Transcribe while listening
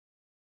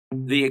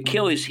The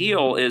Achilles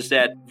heel is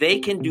that they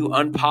can do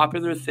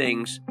unpopular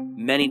things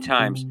many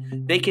times.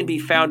 They can be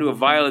found to have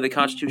violated the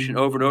Constitution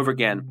over and over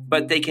again,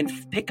 but they can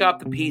pick up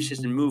the pieces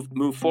and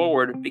move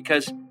forward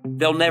because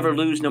they'll never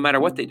lose no matter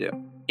what they do.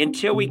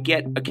 Until we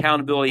get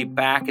accountability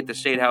back at the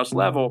state house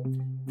level,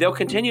 they'll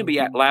continue to be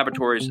at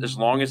laboratories as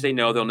long as they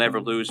know they'll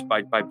never lose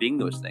by being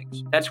those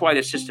things. That's why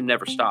the system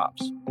never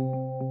stops.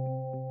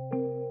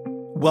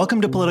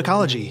 Welcome to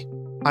Politicology.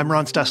 I'm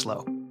Ron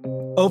Steslow.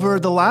 Over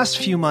the last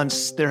few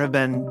months, there have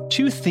been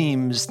two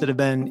themes that have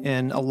been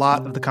in a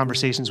lot of the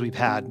conversations we've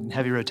had in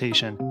heavy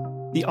rotation.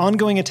 The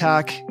ongoing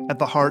attack at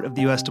the heart of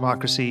the U.S.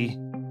 democracy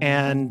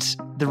and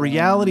the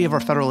reality of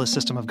our federalist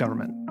system of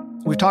government.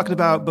 We've talked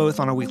about both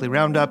on our weekly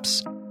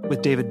roundups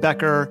with David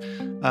Becker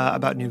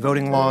about new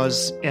voting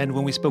laws, and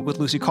when we spoke with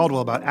Lucy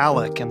Caldwell about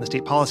ALEC and the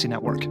State Policy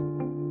Network.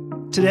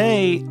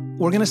 Today,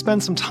 we're going to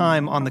spend some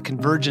time on the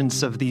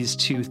convergence of these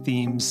two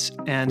themes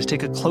and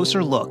take a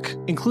closer look,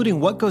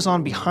 including what goes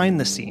on behind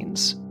the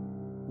scenes.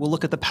 We'll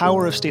look at the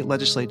power of state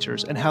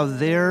legislatures and how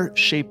they're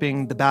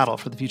shaping the battle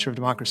for the future of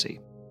democracy.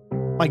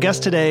 My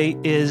guest today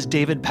is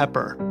David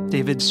Pepper.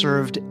 David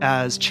served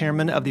as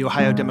chairman of the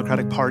Ohio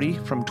Democratic Party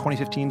from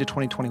 2015 to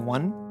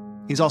 2021.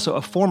 He's also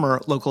a former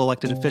local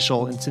elected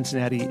official in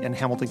Cincinnati and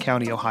Hamilton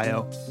County,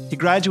 Ohio. He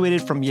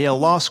graduated from Yale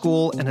Law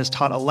School and has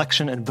taught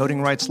election and voting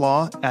rights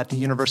law at the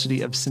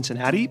University of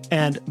Cincinnati.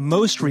 And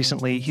most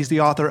recently, he's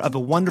the author of a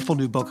wonderful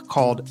new book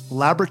called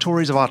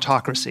Laboratories of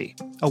Autocracy,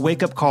 a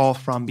wake-up call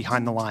from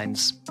behind the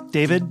lines.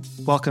 David,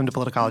 welcome to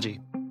Politicology.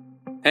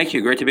 Thank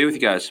you. Great to be with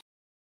you guys.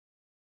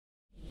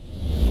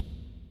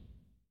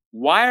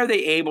 Why are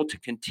they able to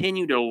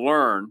continue to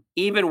learn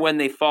even when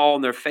they fall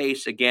on their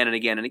face again and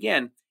again and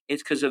again?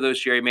 It's because of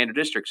those gerrymandered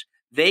districts.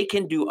 They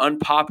can do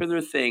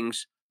unpopular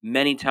things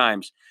many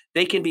times.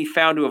 They can be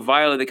found to have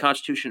violated the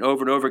Constitution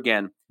over and over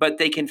again, but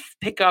they can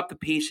pick up the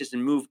pieces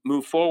and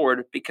move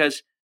forward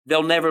because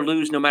they'll never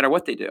lose no matter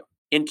what they do.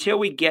 Until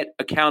we get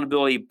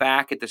accountability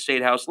back at the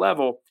state house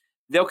level,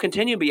 they'll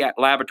continue to be at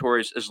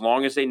laboratories as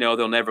long as they know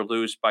they'll never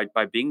lose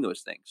by being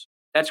those things.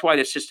 That's why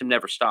the system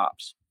never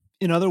stops.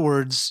 In other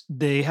words,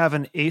 they have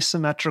an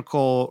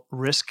asymmetrical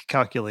risk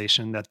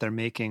calculation that they're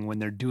making when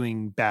they're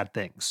doing bad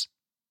things.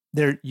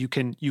 You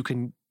can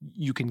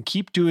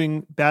keep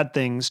doing bad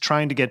things,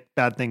 trying to get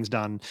bad things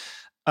done,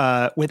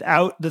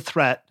 without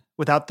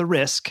the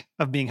risk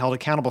of being held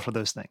accountable for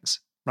those things,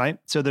 right?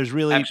 So there's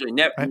really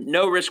absolutely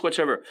no risk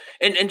whatsoever.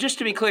 And just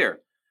to be clear,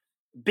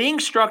 being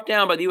struck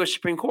down by the U.S.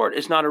 Supreme Court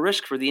is not a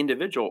risk for the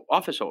individual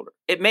office holder.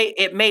 It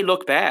may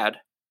look bad.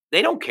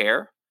 They don't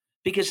care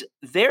because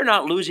they're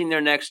not losing their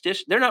next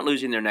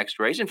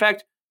race. In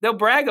fact, they'll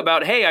brag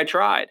about, "Hey, I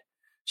tried."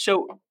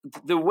 So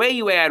the way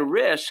you add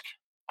risk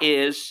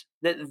is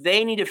that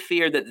they need to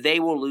fear that they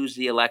will lose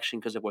the election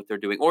because of what they're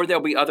doing, or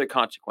there'll be other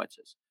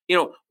consequences. You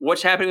know,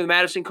 what's happening with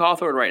Madison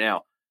Cawthorn right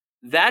now?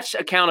 That's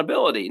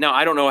accountability. Now,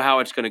 I don't know how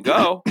it's going to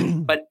go,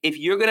 but if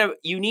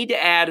you need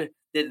to add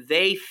that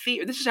they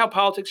fear. This is how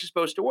politics is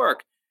supposed to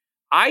work.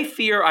 I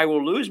fear I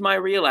will lose my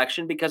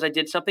reelection because I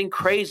did something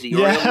crazy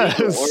or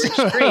illegal or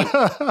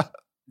extreme.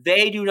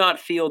 They do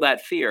not feel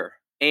that fear.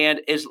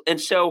 And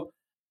so,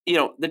 you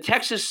know, the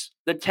Texas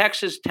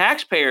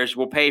taxpayers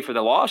will pay for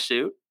the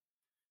lawsuit.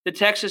 The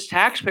Texas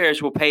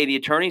taxpayers will pay the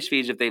attorney's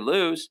fees if they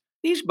lose.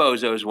 These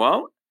bozos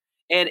won't.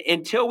 And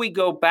until we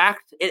go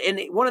back,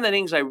 and one of the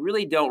things I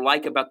really don't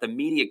like about the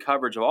media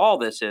coverage of all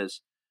this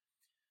is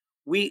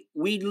we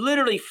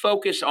literally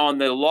focus on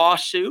the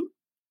lawsuit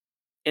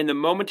and the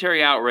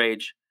momentary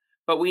outrage,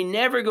 but we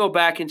never go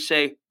back and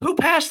say, who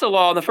passed the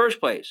law in the first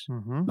place?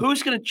 Mm-hmm.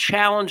 Who's going to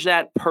challenge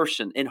that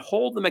person and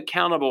hold them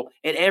accountable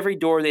at every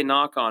door they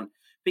knock on?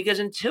 Because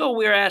until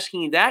we're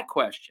asking that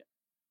question,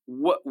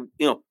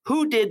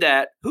 who did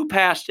that? Who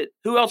passed it?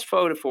 Who else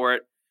voted for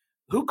it?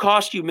 Who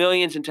cost you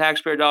millions in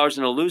taxpayer dollars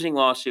in a losing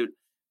lawsuit?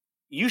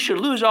 You should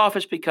lose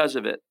office because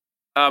of it.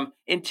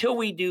 Until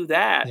we do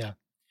that,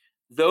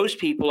 those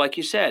people, like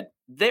you said,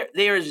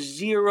 there is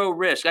zero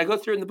risk. I go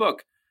through in the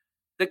book.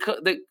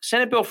 The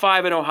Senate Bill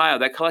 5 in Ohio,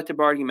 that collective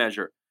bargaining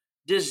measure,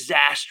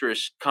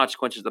 disastrous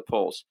consequences of the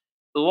polls.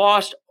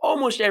 Lost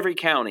almost every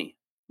county,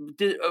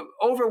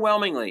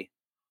 overwhelmingly.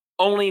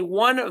 Only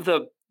one of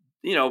the,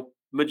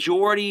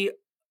 majority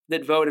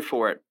that voted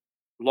for it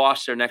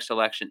lost their next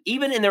election.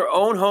 Even in their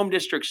own home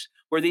districts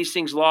where these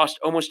things lost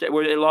almost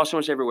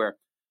everywhere.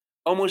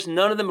 Almost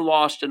none of them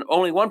lost, and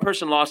only one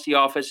person lost the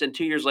office, and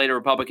 2 years later,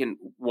 Republican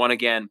won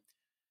again.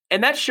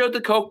 And that showed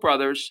the Koch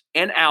brothers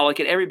and Alec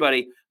and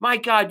everybody, my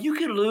God, you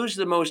could lose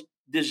the most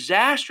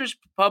disastrous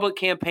public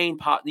campaign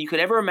you could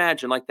ever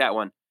imagine like that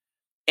one.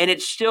 And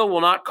it still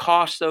will not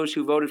cost those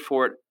who voted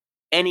for it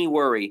any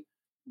worry.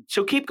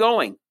 So keep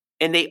going.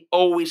 And they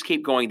always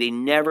keep going. They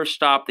never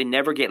stop. They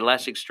never get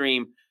less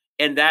extreme.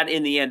 And that,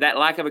 in the end, that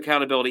lack of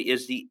accountability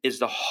is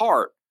the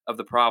heart of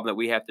the problem that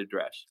we have to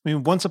address. I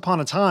mean, once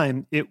upon a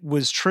time, it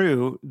was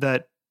true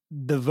that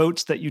the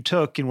votes that you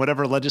took in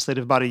whatever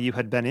legislative body you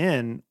had been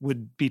in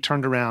would be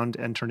turned around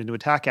and turned into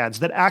attack ads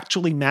that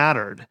actually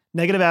mattered,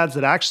 negative ads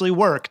that actually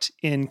worked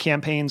in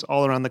campaigns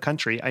all around the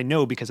country. I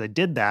know because I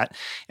did that.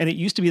 And it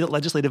used to be that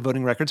legislative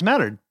voting records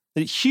mattered.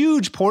 A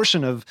huge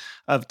portion of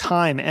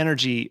time,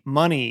 energy,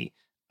 money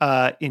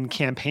in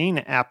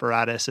campaign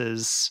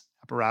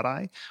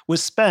apparati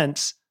was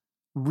spent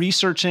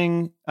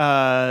researching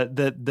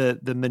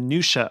the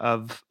minutia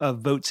of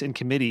votes in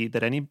committee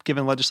that any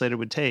given legislator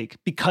would take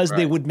because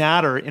they would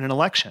matter in an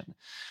election.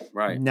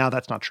 Right. Now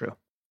that's not true.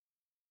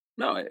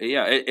 No,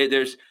 yeah.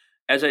 There's,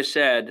 as I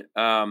said,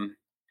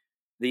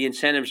 the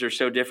incentives are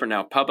so different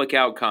now. Public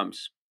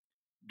outcomes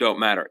don't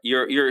matter.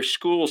 Your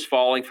school's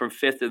falling from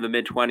fifth to the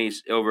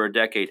mid-20s over a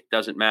decade.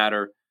 Doesn't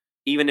matter.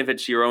 Even if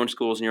it's your own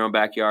schools in your own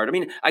backyard. I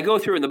mean, I go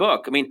through in the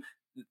book. I mean,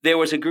 there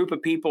was a group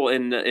of people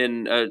in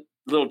a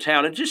little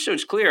town. It just so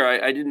it's clear.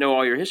 I didn't know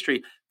all your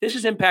history. This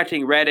is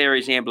impacting red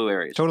areas and blue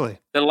areas. Totally.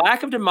 The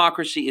lack of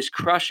democracy is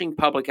crushing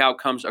public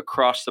outcomes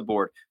across the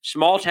board.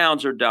 Small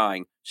towns are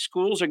dying.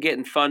 Schools are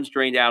getting funds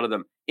drained out of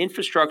them.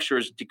 Infrastructure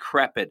is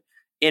decrepit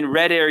in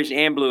red areas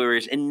and blue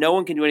areas, and no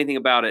one can do anything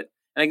about it.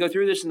 And I go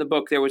through this in the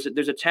book.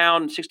 There's a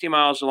town 60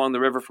 miles along the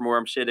river from where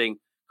I'm sitting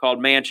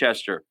called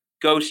Manchester,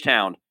 ghost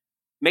town.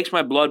 Makes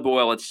my blood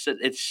boil.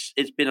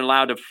 It's been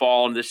allowed to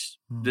fall in this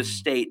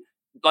state,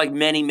 like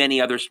many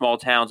other small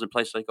towns in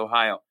places like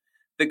Ohio.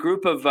 A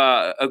group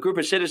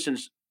of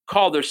citizens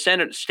called their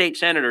state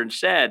senator and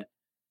said,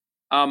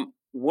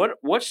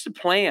 "What's the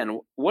plan?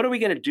 What are we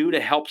going to do to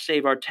help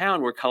save our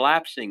town? We're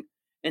collapsing."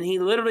 And he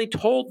literally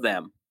told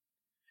them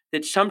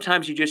that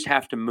sometimes you just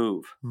have to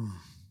move.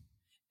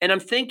 And I'm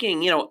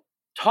thinking,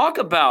 talk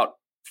about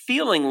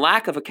feeling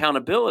lack of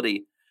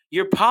accountability.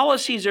 Your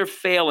policies are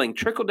failing.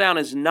 Trickle down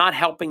is not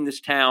helping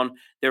this town.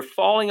 They're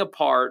falling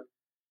apart.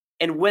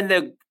 And when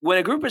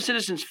a group of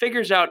citizens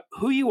figures out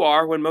who you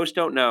are when most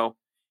don't know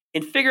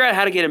and figure out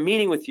how to get a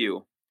meeting with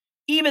you,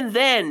 even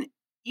then,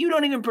 you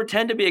don't even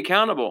pretend to be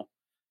accountable.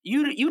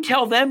 You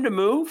tell them to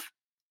move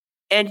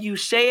and you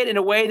say it in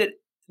a way that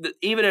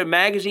even a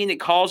magazine that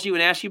calls you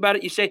and asks you about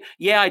it, you say,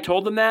 yeah, I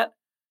told them that.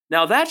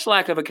 Now that's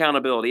lack of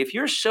accountability. If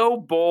you're so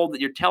bold that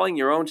you're telling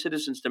your own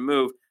citizens to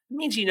move, it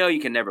means you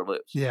can never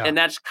lose. Yeah. And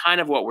that's kind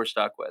of what we're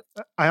stuck with.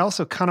 I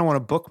also kind of want to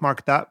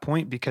bookmark that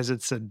point because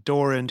it's a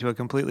door into a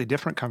completely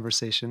different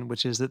conversation,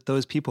 which is that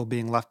those people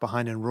being left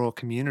behind in rural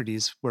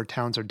communities where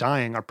towns are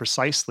dying are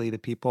precisely the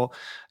people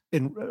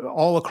in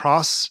all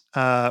across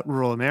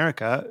rural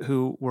America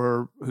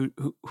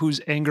whose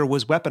anger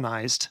was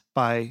weaponized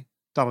by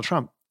Donald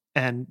Trump.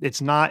 And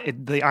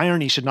the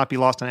irony should not be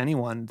lost on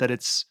anyone that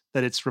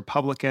it's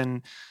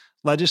Republican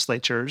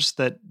legislatures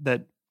that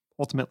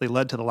ultimately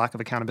led to the lack of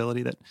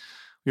accountability that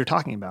we were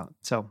talking about.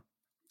 So,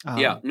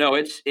 and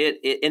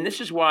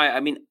this is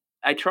why,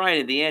 I try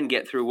and at the end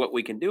get through what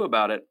we can do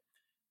about it.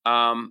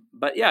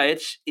 But yeah,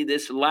 it's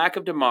this lack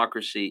of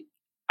democracy.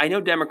 I know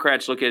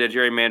Democrats look at a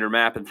gerrymandered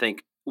map and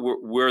think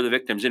we're the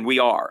victims, and we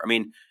are.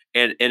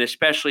 And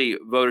especially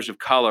voters of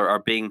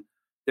color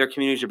their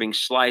communities are being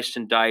sliced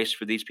and diced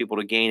for these people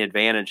to gain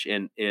advantage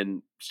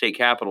in state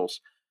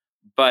capitals.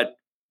 But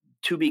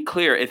to be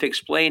clear, if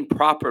explained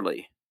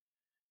properly,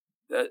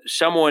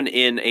 someone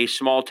in a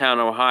small town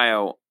in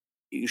Ohio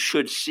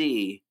should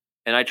see,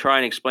 and I try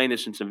and explain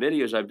this in some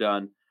videos I've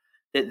done,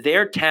 that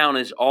their town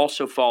is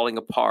also falling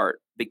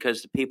apart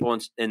because the people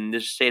in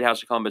this state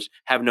house of Columbus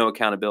have no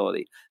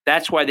accountability.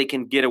 That's why they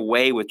can get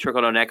away with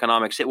trickle-down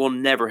economics. It will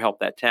never help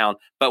that town,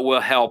 but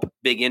will help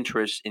big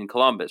interests in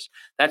Columbus.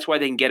 That's why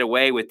they can get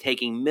away with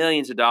taking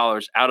millions of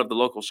dollars out of the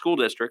local school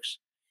districts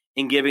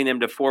and giving them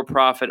to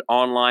for-profit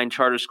online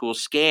charter school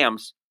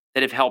scams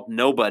that have helped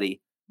nobody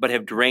but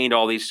have drained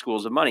all these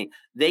schools of money.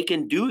 They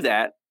can do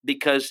that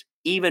because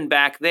even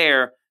back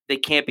there, they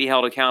can't be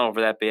held accountable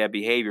for that bad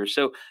behavior.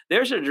 So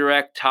there's a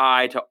direct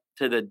tie to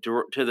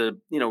the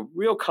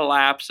real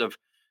collapse of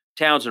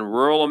towns in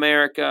rural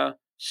America,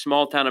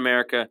 small town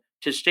America,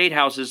 to state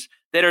houses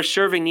that are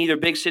serving neither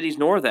big cities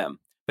nor them,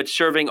 but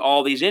serving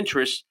all these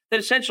interests that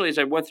essentially, as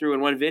I went through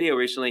in one video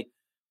recently,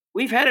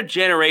 we've had a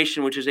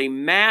generation which is a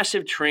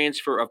massive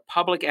transfer of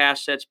public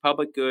assets,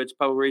 public goods,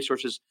 public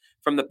resources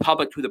from the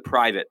public to the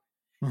private.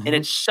 Mm-hmm. And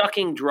it's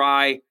sucking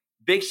dry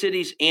big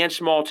cities and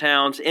small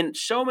towns and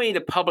so many of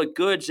the public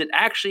goods that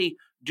actually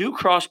do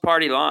cross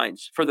party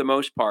lines for the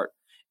most part.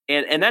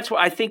 And that's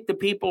why I think the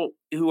people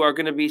who are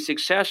going to be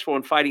successful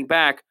in fighting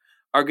back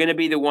are going to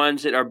be the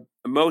ones that are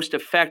most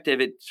effective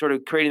at sort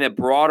of creating that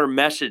broader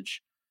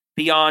message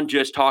beyond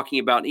just talking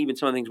about even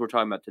some of the things we're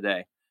talking about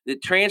today.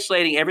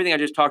 Translating everything I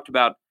just talked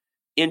about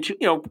into,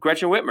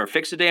 Gretchen Whitmer,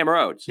 fix the damn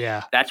roads.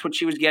 Yeah. That's what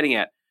she was getting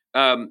at.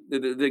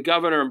 The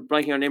governor, I'm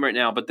blanking on her name right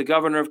now, but the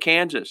governor of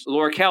Kansas,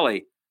 Laura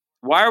Kelly.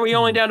 Why are we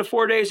only down to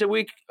 4 days a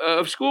week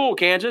of school,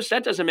 Kansas?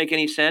 That doesn't make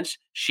any sense.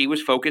 She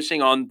was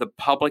focusing on the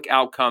public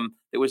outcome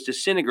that was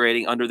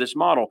disintegrating under this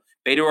model.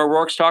 Beto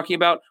O'Rourke's talking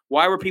about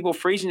why were people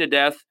freezing to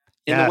death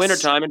in the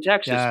wintertime in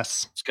Texas?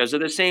 Yes. It's because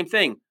of the same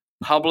thing.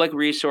 Public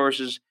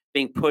resources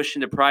being pushed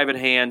into private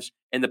hands,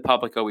 and the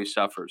public always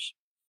suffers.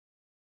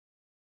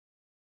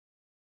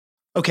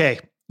 Okay.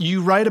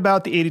 You write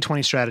about the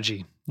 80-20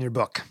 strategy in your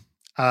book.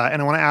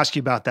 And I want to ask you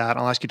about that.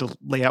 I'll ask you to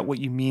lay out what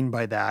you mean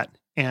by that.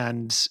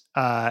 And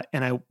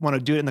I want to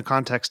do it in the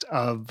context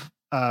of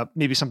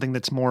maybe something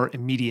that's more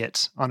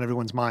immediate on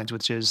everyone's minds,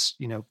 which is,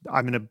 I'm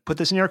going to put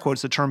this in air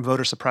quotes, the term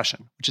voter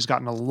suppression, which has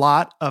gotten a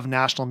lot of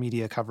national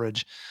media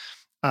coverage.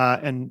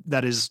 And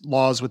that is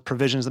laws with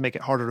provisions that make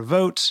it harder to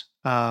vote.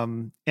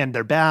 And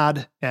they're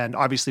bad. And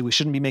obviously we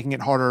shouldn't be making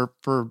it harder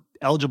for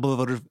eligible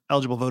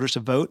voters to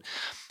vote.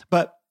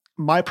 But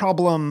my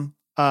problem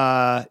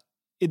that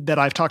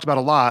I've talked about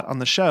a lot on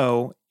the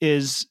show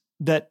is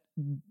that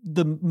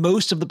the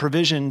most of the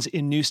provisions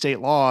in new state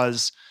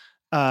laws,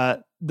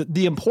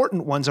 the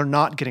important ones are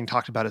not getting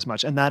talked about as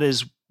much. And that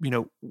is,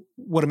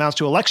 what amounts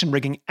to election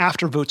rigging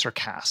after votes are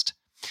cast.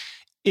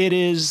 It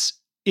is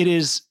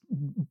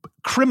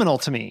criminal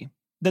to me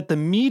that the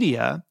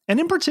media, and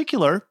in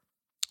particular,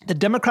 the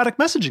Democratic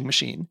messaging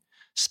machine,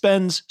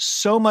 spends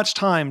so much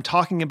time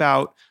talking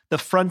about the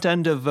front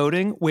end of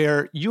voting,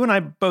 where you and I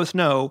both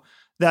know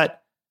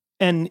that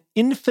an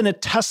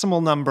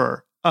infinitesimal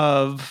number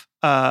of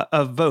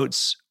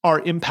votes are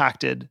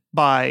impacted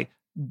by,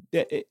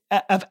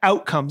 of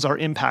outcomes are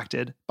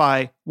impacted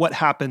by what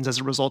happens as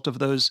a result of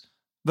those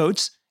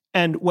votes.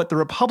 And what the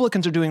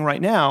Republicans are doing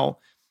right now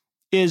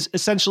is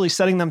essentially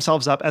setting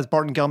themselves up, as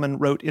Barton Gellman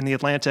wrote in The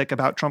Atlantic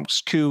about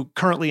Trump's coup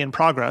currently in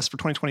progress for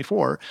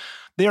 2024.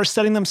 They are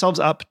setting themselves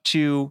up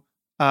to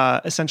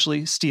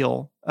essentially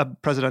steal a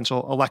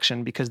presidential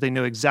election because they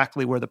know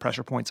exactly where the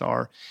pressure points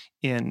are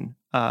in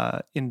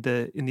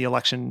the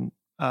election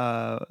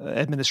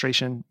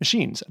administration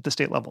machines at the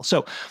state level.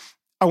 So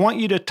I want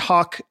you to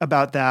talk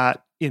about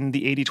that in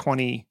the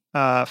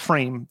 80-20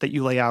 frame that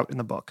you lay out in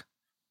the book.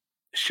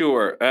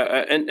 Sure.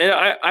 And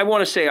I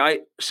want to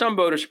say some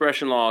voter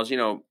suppression laws,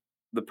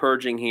 the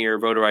purging here,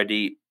 voter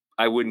ID,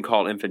 I wouldn't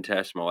call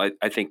infinitesimal.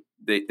 I think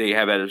they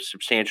have had a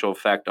substantial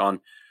effect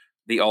on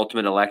the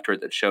ultimate electorate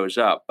that shows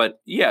up.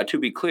 But yeah, to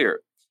be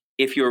clear,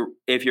 if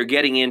you're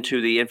getting into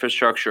the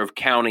infrastructure of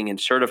counting and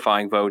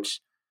certifying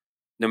votes,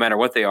 no matter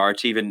what they are,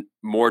 it's even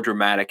more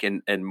dramatic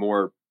and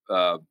more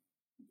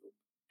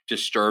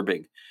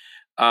disturbing.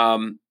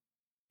 And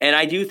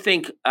I do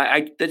think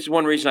that's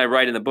one reason I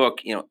write in the book,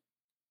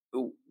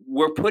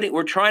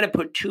 we're trying to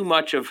put too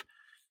much of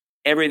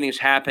everything that's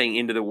happening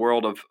into the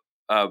world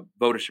of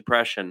voter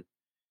suppression.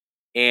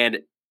 And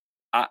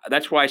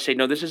that's why I say,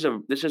 no, this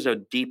is a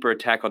deeper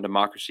attack on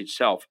democracy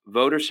itself.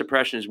 Voter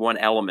suppression is one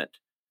element,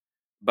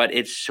 but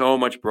it's so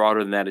much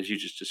broader than that, as you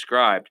just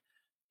described.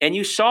 And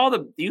you saw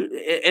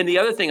and the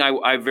other thing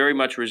I very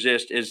much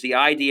resist is the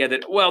idea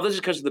that, well, this is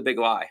because of the big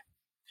lie.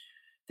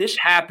 This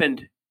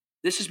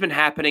has been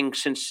happening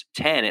since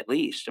 10 at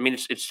least. I mean,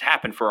 it's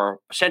happened for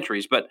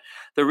centuries, but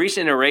the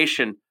recent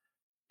iteration,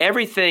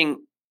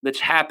 everything that's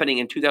happening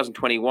in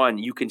 2021,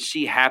 you can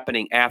see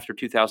happening after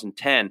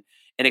 2010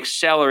 and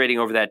accelerating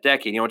over that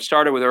decade. It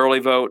started with early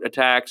vote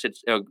attacks. It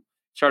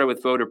started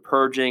with voter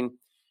purging.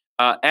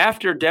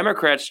 After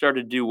Democrats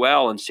started to do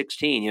well in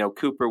 16,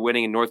 Cooper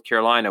winning in North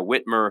Carolina,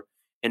 Whitmer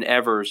and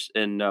Evers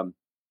in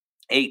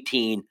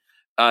 18,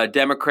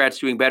 Democrats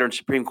doing better in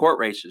Supreme Court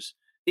races.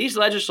 These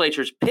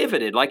legislatures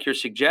pivoted, like you're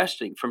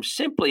suggesting, from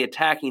simply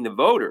attacking the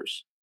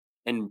voters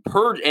and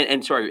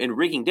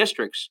rigging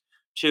districts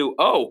to,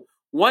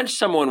 once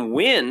someone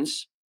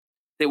wins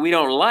that we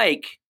don't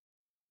like,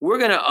 we're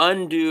going to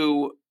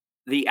undo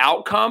the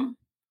outcome,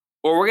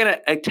 or we're going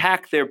to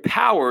attack their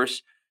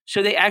powers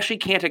so they actually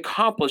can't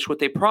accomplish what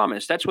they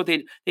promised. That's what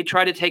they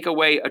try to take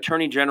away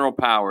attorney general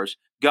powers,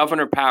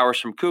 governor powers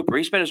from Cooper.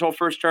 He spent his whole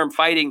first term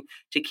fighting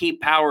to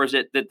keep powers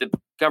that the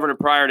governor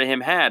prior to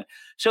him had.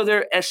 So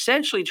they're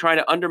essentially trying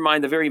to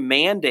undermine the very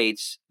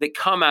mandates that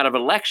come out of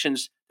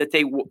elections that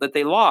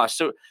they lost.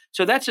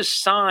 So that's a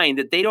sign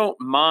that they don't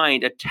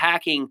mind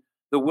attacking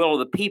the will of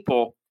the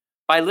people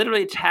by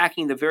literally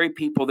attacking the very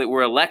people that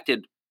were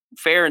elected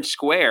fair and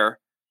square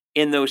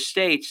in those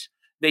states.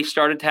 They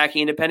started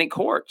attacking independent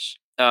courts.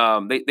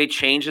 They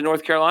changed the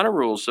North Carolina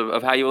rules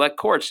of how you elect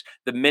courts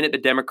the minute the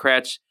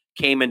Democrats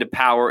came into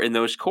power in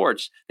those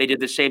courts. They did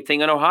the same thing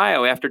in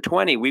Ohio after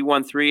 20. We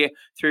won three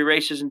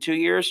races in 2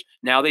 years.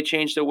 Now they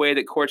changed the way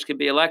that courts can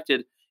be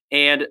elected.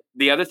 And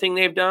the other thing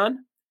they've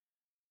done,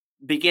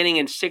 beginning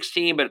in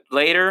 16, but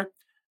later,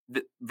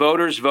 the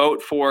voters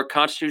vote for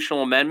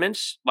constitutional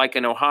amendments, like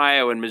in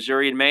Ohio and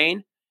Missouri and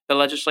Maine. The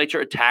legislature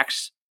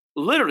attacks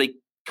literally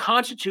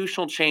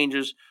constitutional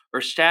changes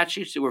or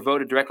statutes that were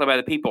voted directly by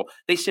the people.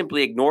 They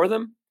simply ignore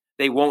them.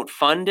 They won't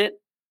fund it,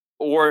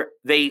 or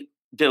they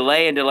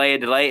delay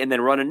and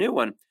then run a new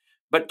one.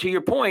 But to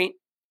your point,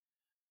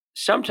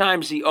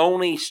 sometimes the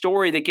only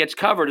story that gets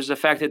covered is the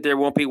fact that there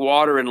won't be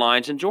water in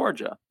lines in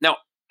Georgia. Now,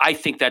 I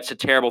think that's a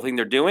terrible thing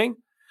they're doing,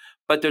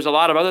 but there's a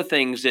lot of other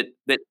things that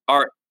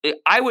are,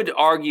 I would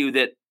argue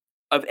that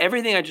of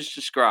everything I just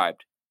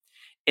described,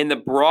 in the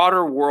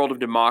broader world of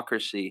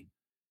democracy,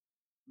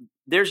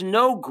 there's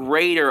no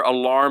greater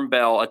alarm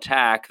bell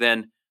attack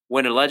than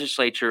when a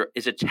legislature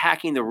is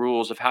attacking the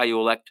rules of how you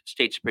elect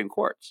state Supreme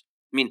Courts.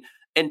 I mean,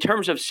 in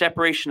terms of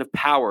separation of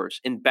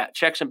powers and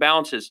checks and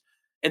balances,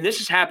 and this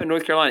has happened in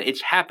North Carolina,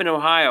 it's happened in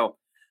Ohio,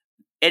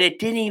 and it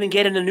didn't even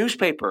get in the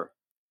newspaper.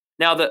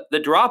 Now, the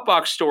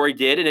Dropbox story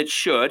did, and it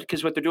should,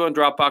 because what they're doing in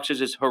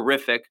Dropboxes is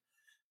horrific.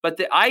 But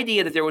the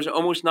idea that there was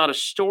almost not a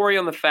story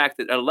on the fact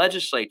that a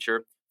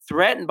legislature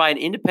threatened by an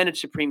independent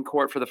Supreme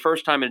Court for the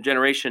first time in a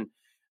generation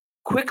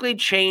quickly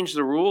changed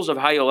the rules of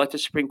how you elect a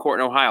Supreme Court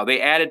in Ohio.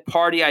 They added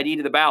party ID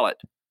to the ballot.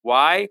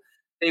 Why?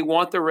 They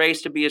want the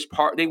race to be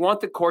they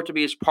want the court to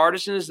be as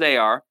partisan as they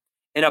are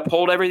and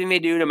uphold everything they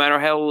do, no matter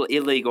how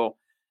illegal.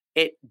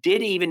 It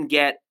did even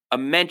get a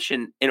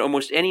mention in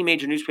almost any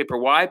major newspaper.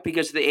 Why?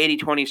 Because of the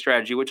 80-20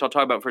 strategy, which I'll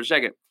talk about for a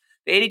second.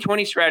 The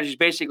 80-20 strategy is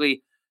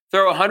basically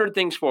throw 100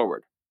 things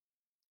forward.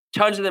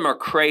 Tons of them are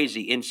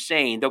crazy,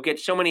 insane. They'll get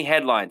so many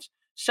headlines.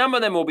 Some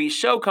of them will be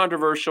so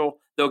controversial,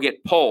 they'll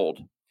get pulled.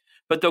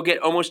 But they'll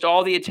get almost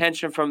all the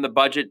attention from the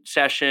budget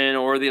session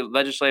or the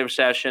legislative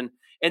session.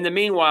 In the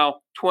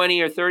meanwhile,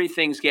 20 or 30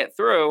 things get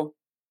through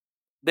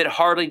that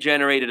hardly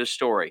generated a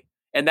story.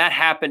 And that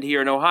happened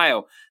here in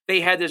Ohio.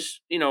 They had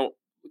this,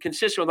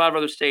 consistent with a lot of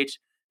other states,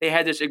 they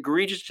had this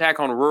egregious attack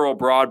on rural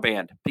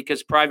broadband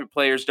because private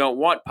players don't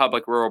want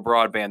public rural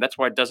broadband. That's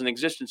why it doesn't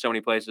exist in so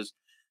many places.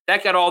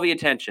 That got all the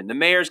attention. The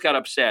mayors got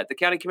upset. The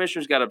county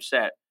commissioners got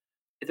upset.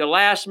 At the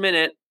last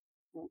minute,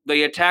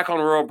 the attack on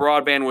rural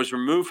broadband was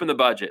removed from the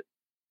budget.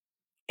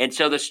 And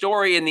so the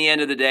story in the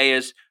end of the day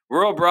is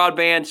rural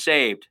broadband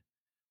saved.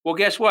 Well,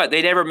 guess what?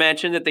 They never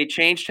mentioned that they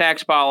changed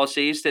tax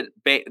policies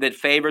that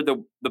favored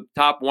the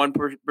top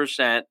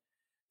 1%.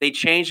 They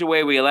changed the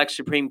way we elect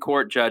Supreme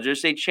Court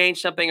judges. They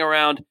changed something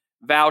around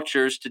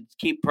vouchers to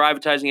keep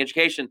privatizing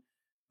education.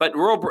 But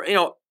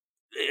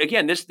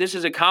again, this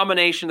is a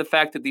combination of the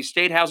fact that these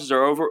state houses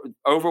are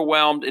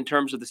overwhelmed in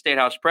terms of the state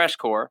house press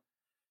corps.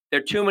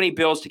 There are too many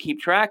bills to keep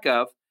track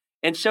of.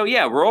 And so,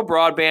 rural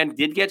broadband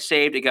did get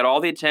saved. It got all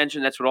the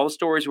attention. That's what all the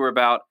stories were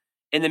about.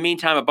 In the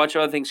meantime, a bunch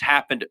of other things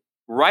happened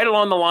right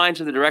along the lines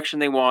of the direction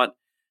they want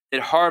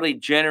that hardly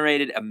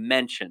generated a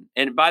mention.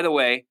 And by the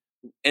way,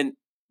 and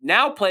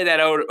now play that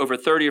out over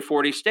 30 or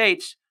 40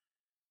 states,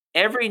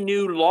 every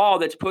new law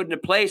that's put into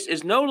place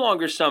is no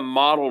longer some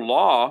model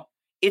law.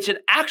 It's an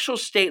actual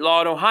state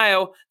law in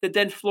Ohio that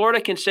then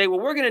Florida can say, well,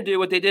 we're going to do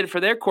what they did for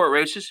their court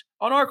races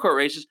on our court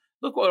races.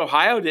 Look what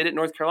Ohio did it,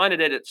 North Carolina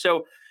did it.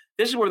 So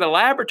this is where the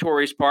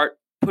Laboratories part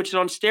puts it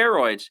on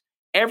steroids.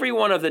 Every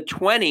one of the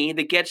 20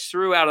 that gets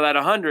through out of that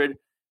 100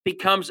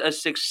 becomes a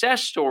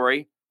success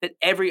story that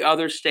every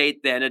other state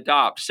then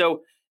adopts.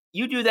 So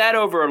you do that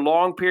over a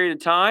long period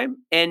of time,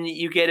 and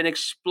you get an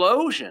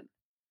explosion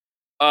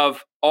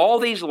of all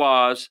these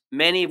laws,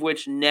 many of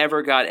which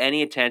never got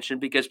any attention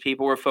because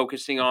people were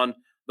focusing on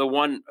the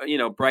one,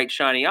 bright,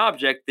 shiny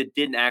object that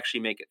didn't actually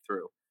make it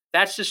through.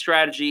 That's the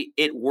strategy.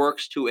 It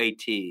works to a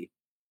T.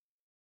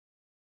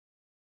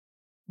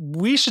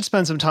 We should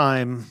spend some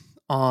time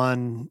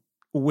on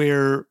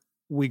where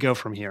we go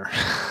from here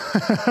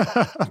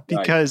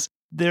because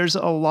there's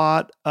a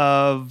lot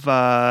of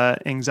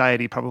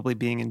anxiety probably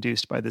being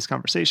induced by this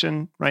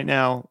conversation right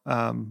now.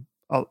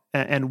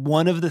 And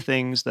one of the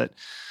things that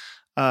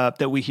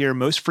we hear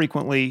most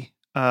frequently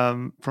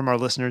from our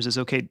listeners is,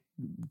 okay,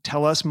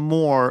 tell us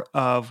more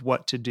of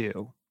what to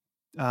do.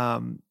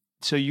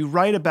 So you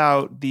write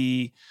about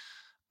the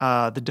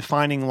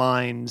defining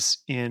lines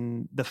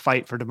in the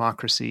fight for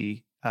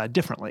democracy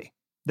differently,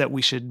 that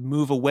we should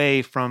move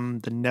away from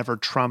the never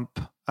Trump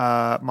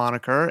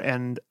moniker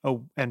and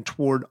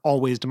toward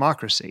always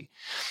democracy.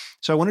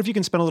 So I wonder if you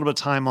can spend a little bit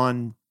of time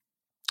on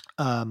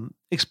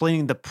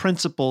explaining the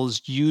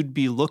principles you'd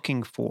be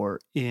looking for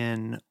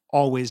in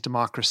always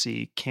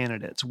democracy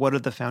candidates. What are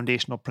the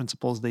foundational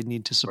principles they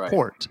need to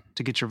support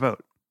to get your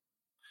vote?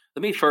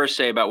 Let me first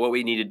say about what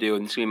we need to do,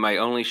 and this is going to be my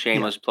only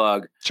shameless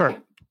plug. Sure.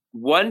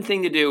 One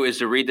thing to do is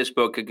to read this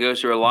book. It goes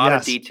through a lot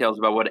of details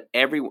about what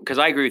because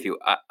I agree with you.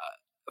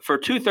 For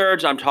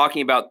 2/3, I'm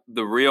talking about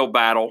the real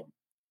battle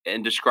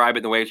and describe it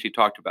in the ways we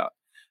talked about.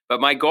 But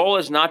my goal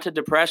is not to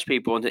depress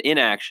people into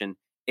inaction.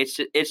 It's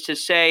to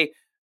say,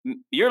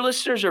 your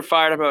listeners are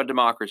fired up about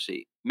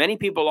democracy. Many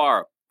people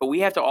are, but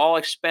we have to all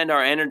expend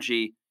our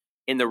energy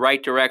in the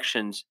right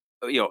directions,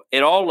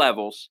 at all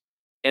levels.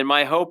 And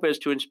my hope is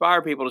to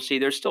inspire people to see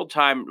there's still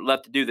time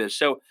left to do this.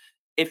 So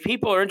if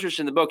people are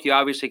interested in the book, you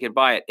obviously can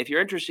buy it. If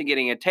you're interested in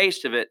getting a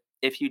taste of it,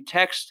 if you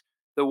text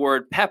the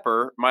word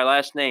Pepper, my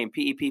last name,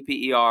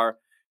 Pepper,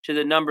 to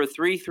the number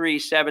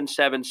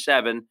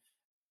 33777,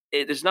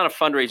 it is not a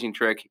fundraising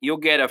trick. You'll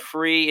get a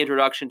free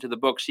introduction to the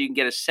book so you can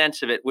get a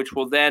sense of it, which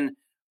will then,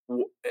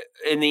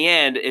 in the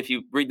end, if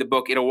you read the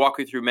book, it'll walk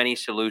you through many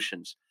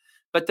solutions.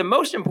 But the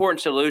most important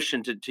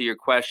solution to your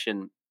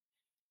question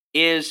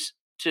is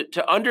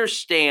to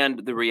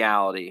understand the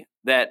reality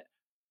that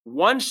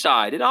one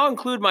side, and I'll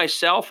include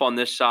myself on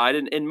this side,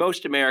 and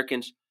most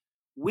Americans,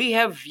 we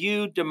have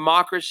viewed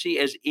democracy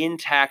as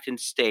intact and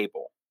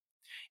stable.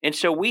 And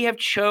so we have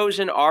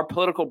chosen our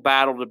political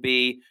battle to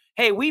be,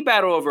 hey, we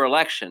battle over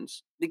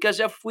elections, because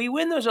if we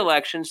win those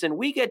elections, then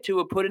we get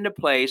to put into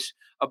place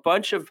a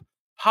bunch of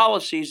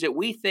policies that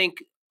we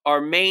think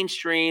are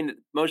mainstream, that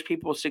most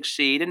people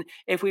succeed. And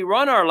if we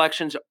run our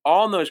elections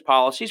on those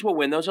policies, we'll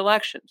win those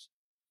elections.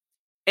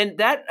 And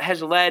that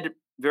has led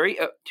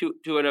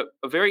to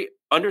a very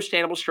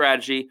understandable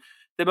strategy.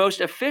 The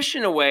most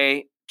efficient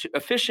way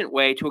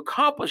to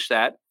accomplish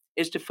that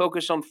is to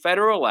focus on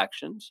federal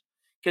elections,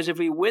 because if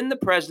we win the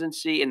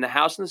presidency in the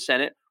House and the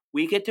Senate,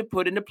 we get to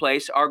put into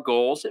place our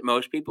goals that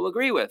most people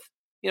agree with.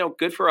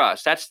 Good for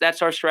us.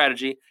 That's our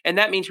strategy, and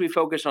that means we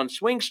focus on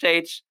swing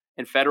states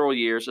and federal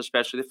years,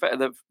 especially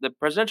the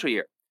presidential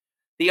year.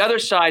 The other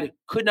side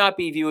could not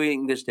be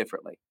viewing this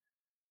differently.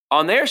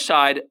 On their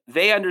side,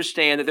 they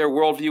understand that their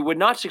worldview would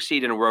not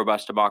succeed in a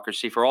robust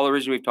democracy for all the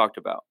reasons we've talked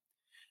about.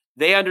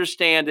 They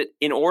understand that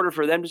in order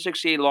for them to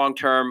succeed long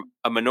term,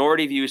 a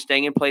minority view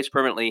staying in place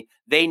permanently,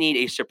 they need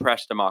a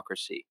suppressed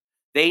democracy.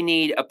 They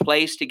need a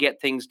place to get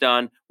things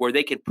done where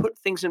they can put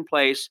things in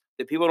place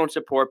that people don't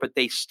support, but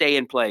they stay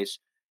in place.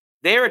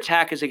 Their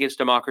attack is against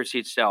democracy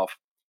itself.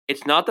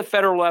 It's not the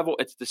federal level,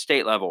 it's the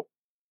state level.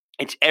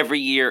 It's every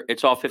year,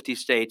 it's all 50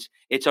 states.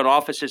 It's on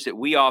offices that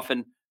we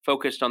often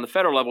focused on the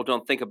federal level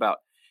don't think about.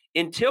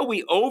 Until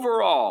we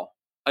overall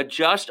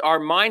adjust our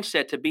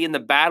mindset to be in the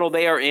battle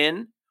they are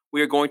in,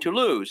 we are going to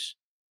lose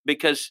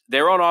because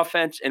they're on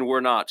offense and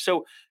we're not.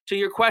 So to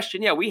your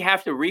question, yeah, we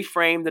have to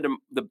reframe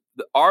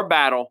our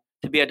battle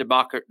to be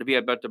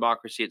about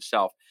democracy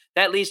itself.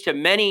 That leads to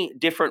many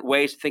different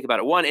ways to think about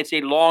it. One, it's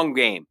a long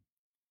game.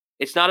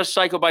 It's not a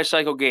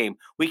cycle-by-cycle game.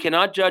 We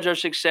cannot judge our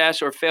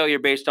success or failure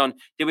based on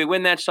did we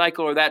win that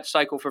cycle or that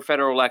cycle for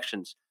federal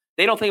elections.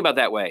 They don't think about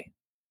that way.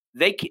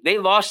 They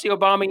lost the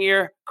Obama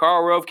year.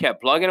 Karl Rove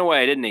kept plugging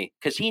away, didn't he?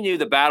 Because he knew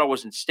the battle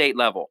was in state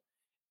level.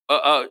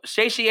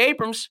 Stacey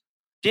Abrams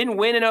didn't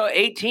win in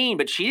 2018,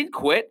 but she didn't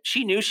quit.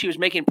 She knew she was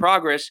making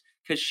progress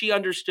because she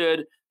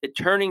understood that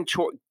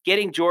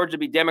getting Georgia to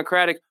be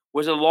Democratic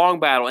was a long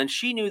battle. And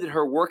she knew that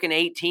her work in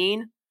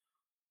 2018,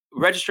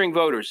 registering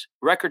voters,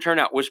 record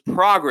turnout, was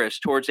progress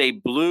towards a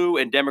blue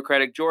and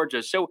Democratic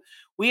Georgia. So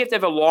we have to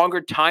have a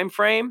longer time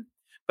frame.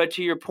 But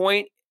to your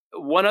point,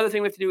 one other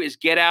thing we have to do is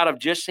get out of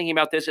just thinking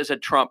about this as a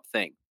Trump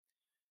thing.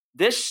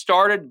 This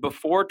started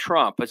before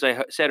Trump, as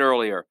I said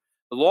earlier,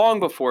 long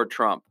before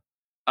Trump.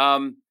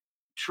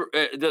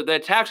 The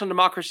attacks on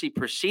democracy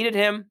preceded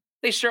him.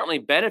 They certainly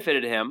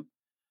benefited him,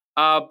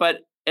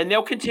 and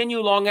they'll continue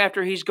long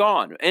after he's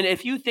gone. And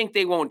if you think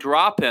they won't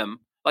drop him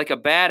like a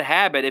bad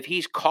habit, if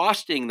he's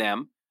costing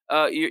them,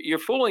 you're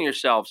fooling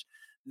yourselves.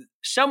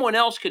 Someone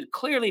else could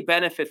clearly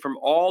benefit from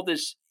all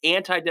this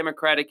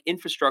anti-democratic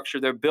infrastructure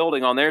they're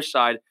building on their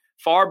side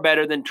far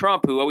better than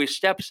Trump, who always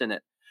steps in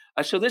it.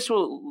 So this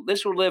will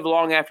live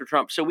long after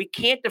Trump. So we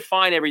can't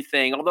define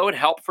everything, although it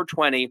helped for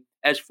 20,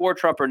 as for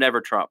Trump or never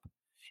Trump.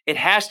 It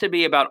has to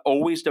be about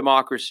always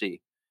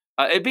democracy.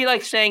 It'd be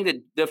like saying that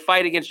the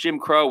fight against Jim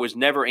Crow was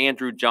never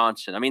Andrew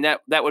Johnson. I mean,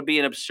 that would be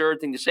an absurd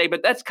thing to say,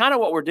 but that's kind of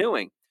what we're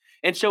doing.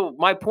 And so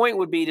my point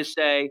would be to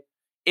say,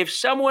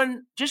 just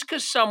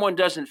because someone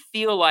doesn't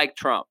feel like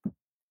Trump,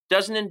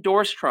 doesn't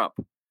endorse Trump,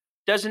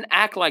 doesn't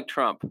act like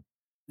Trump,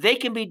 they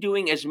can be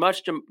doing as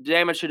much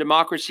damage to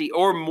democracy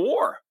or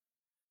more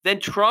than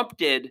Trump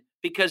did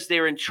because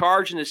they're in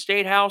charge in the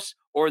state house,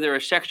 or they're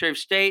a secretary of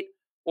state,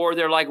 or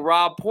they're like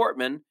Rob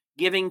Portman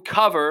giving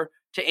cover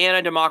to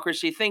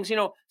anti-democracy things.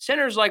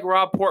 Senators like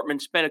Rob Portman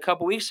spent a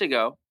couple weeks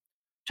ago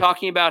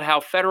talking about how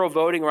federal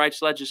voting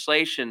rights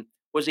legislation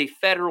was a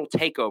federal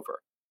takeover.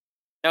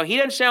 Now, he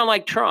doesn't sound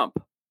like Trump,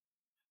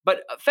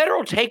 but a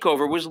federal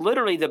takeover was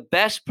literally the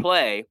best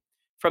play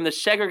from the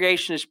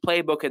segregationist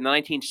playbook in the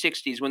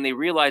 1960s when they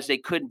realized they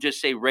couldn't just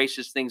say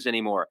racist things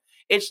anymore.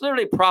 It's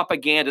literally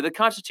propaganda. The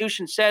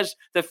Constitution says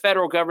the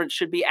federal government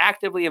should be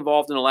actively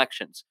involved in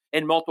elections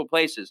in multiple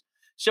places.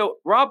 So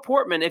Rob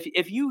Portman,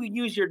 if you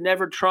use your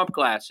never Trump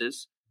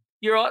glasses,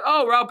 you're like,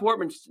 oh, Rob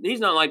Portman, he's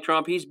not like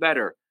Trump, he's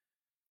better.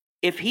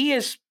 If he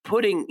is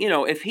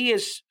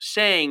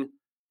saying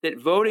that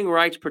voting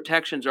rights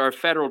protections are a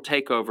federal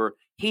takeover,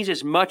 he's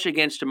as much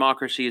against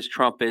democracy as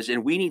Trump is,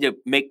 and we need to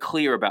be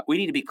clear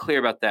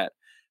about that.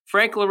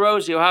 Frank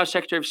LaRose, the Ohio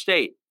Secretary of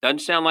State, doesn't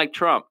sound like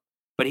Trump,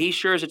 but he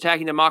sure is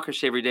attacking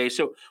democracy every day.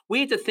 So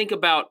we have to think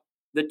about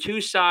the two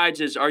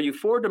sides as, are you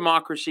for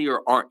democracy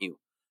or aren't you?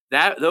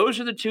 Those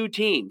are the two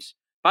teams.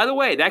 By the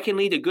way, that can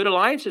lead to good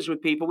alliances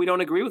with people we don't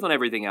agree with on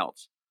everything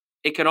else.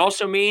 It can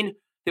also mean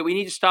that we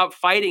need to stop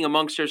fighting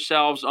amongst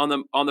ourselves on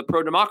the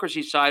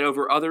pro-democracy side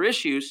over other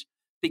issues,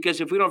 because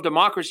if we don't have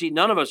democracy,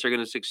 none of us are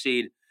going to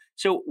succeed.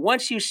 So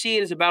once you see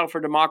it as a battle for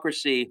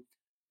democracy,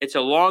 it's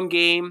a long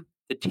game.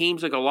 The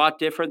teams look a lot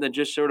different than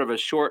just sort of a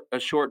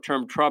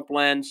short-term Trump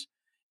lens.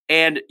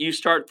 And you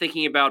start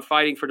thinking about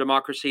fighting for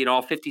democracy in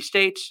all 50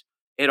 states,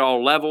 at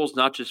all levels,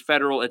 not just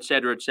federal, et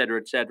cetera, et cetera,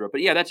 et cetera.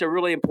 But yeah, that's a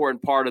really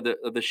important part of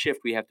the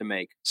shift we have to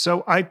make.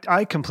 So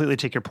I completely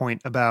take your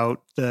point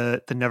about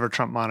the Never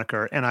Trump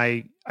moniker. And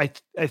I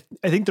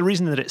think the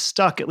reason that it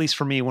stuck, at least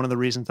for me, one of the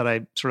reasons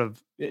that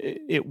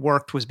it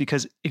worked was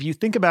because if you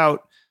think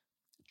about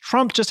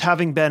Trump just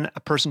having been a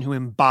person who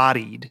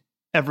embodied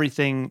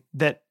everything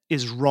that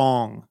is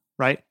wrong,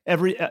 right?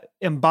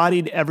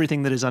 Embodied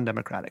everything that is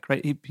undemocratic,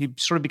 right? He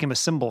sort of became a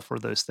symbol for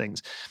those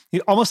things.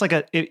 He almost like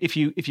if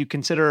you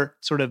consider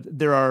sort of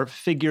there are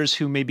figures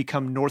who may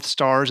become North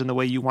Stars in the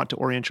way you want to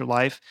orient your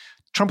life.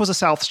 Trump was a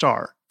South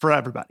Star for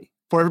everybody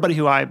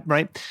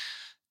right?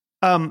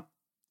 And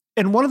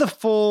one of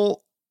the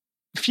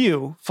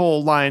few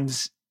full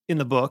lines in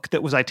the book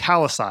that was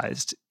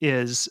italicized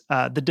is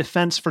the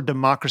defense for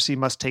democracy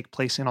must take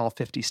place in all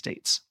 50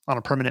 states on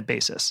a permanent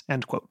basis,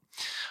 end quote.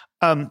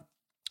 And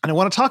I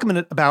want to talk a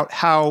minute about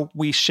how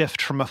we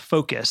shift from a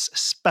focus,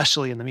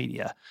 especially in the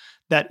media,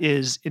 that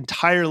is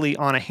entirely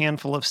on a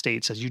handful of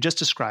states, as you just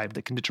described,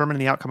 that can determine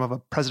the outcome of a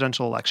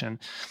presidential election,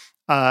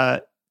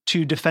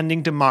 to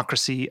defending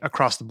democracy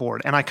across the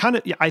board. And I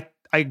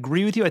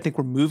agree with you. I think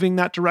we're moving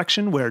that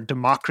direction where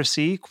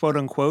democracy, quote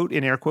unquote,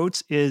 in air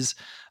quotes, is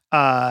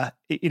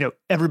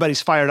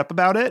everybody's fired up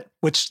about it,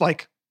 which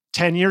like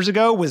 10 years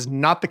ago was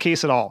not the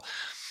case at all.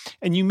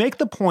 And you make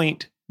the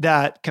point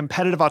that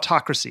competitive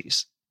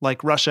autocracies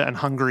like Russia and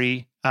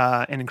Hungary,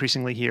 and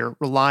increasingly here,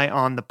 rely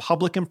on the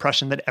public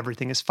impression that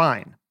everything is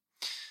fine,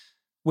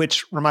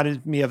 which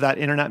reminded me of that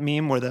internet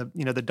meme where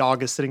the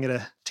dog is sitting at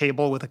a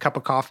table with a cup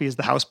of coffee as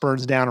the house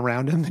burns down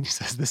around him and he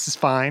says, "This is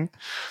fine."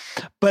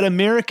 But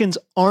Americans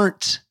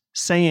aren't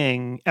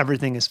saying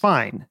everything is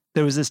fine.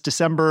 There was this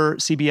December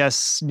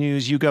CBS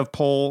News YouGov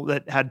poll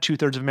that had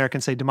 2/3 of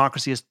Americans say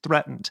democracy is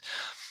threatened.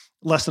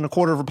 Less than a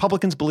quarter of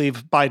Republicans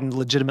believe Biden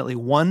legitimately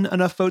won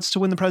enough votes to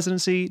win the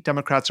presidency.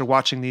 Democrats are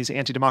watching these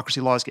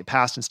anti-democracy laws get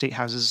passed in state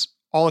houses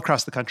all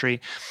across the country.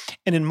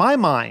 And in my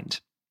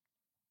mind,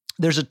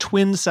 there's a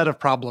twin set of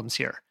problems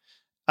here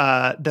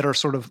that are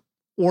sort of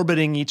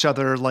orbiting each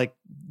other like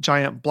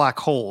giant black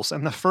holes.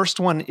 And the first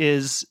one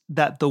is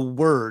that the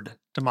word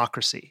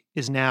democracy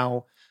is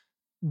now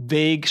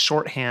vague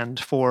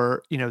shorthand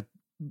for,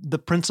 the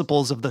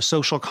principles of the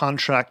social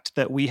contract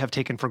that we have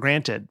taken for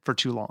granted for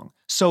too long.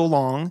 So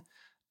long,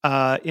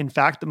 in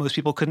fact, that most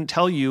people couldn't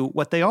tell you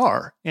what they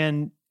are.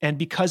 And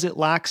because it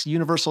lacks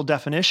universal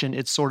definition,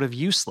 it's sort of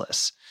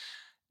useless.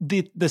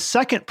 The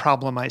second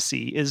problem I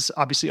see is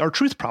obviously our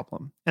truth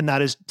problem. And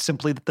that is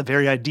simply that the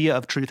very idea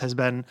of truth has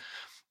been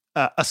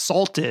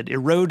assaulted,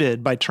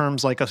 eroded by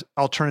terms like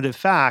alternative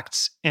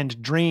facts and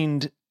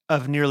drained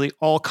of nearly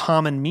all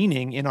common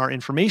meaning in our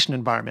information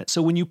environment.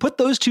 So when you put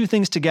those two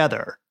things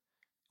together,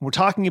 we're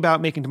talking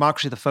about making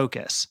democracy the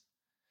focus.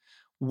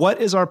 What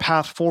is our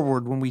path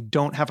forward when we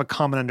don't have a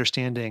common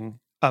understanding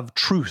of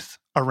truth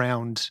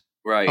around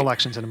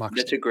elections and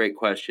democracy? That's a great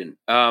question.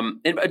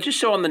 And just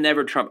so on the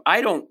never Trump,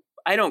 I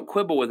don't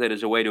quibble with it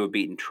as a way to have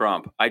beaten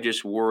Trump. I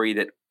just worry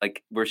that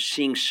we're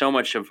seeing so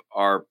much of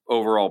our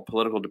overall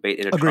political debate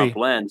in a Trump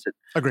lens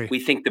that we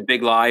think the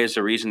big lie is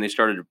the reason they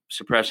started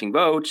suppressing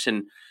votes.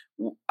 And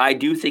I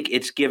do think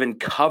it's given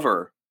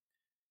cover.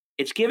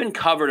 It's given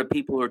cover to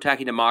people who are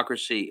attacking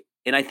democracy.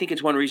 And I think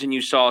it's one reason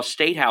you saw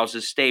state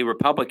houses stay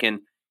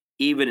Republican,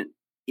 even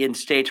in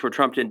states where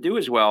Trump didn't do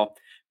as well,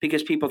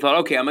 because people thought,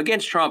 okay, I'm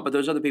against Trump, but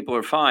those other people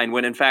are fine,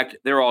 when in fact,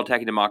 they're all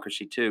attacking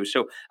democracy too.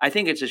 So I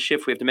think it's a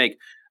shift we have to make.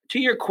 To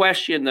your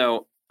question,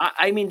 though,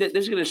 I mean, this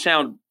is going to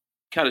sound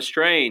kind of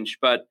strange,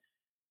 but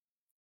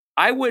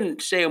I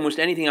wouldn't say almost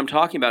anything I'm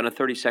talking about in a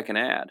 30-second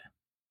ad.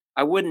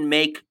 I wouldn't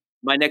make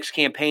my next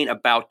campaign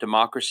about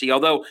democracy,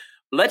 although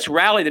let's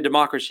rally the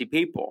democracy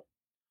people.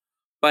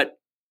 But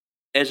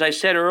as I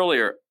said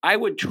earlier, I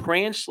would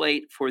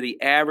translate for the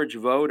average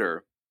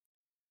voter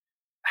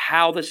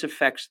how this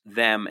affects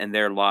them and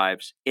their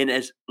lives in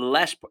as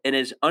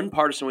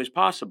unpartisan way as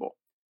possible.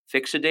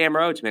 Fix the damn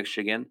roads,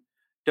 Michigan.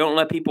 Don't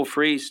let people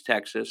freeze,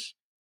 Texas.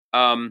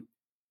 Don't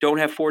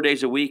have 4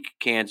 days a week,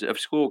 Kansas.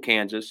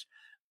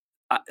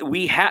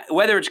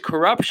 Whether it's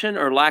corruption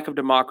or lack of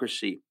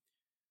democracy,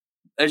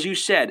 as you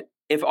said,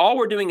 if all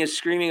we're doing is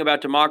screaming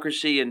about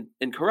democracy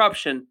and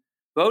corruption,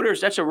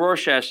 voters, that's a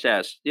Rorschach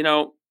test.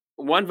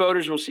 One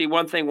voters will see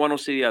one thing, one will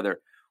see the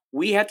other.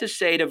 We have to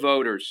say to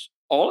voters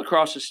all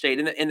across the state,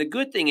 and the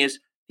good thing is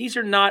these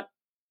are not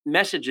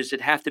messages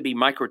that have to be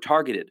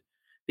micro-targeted,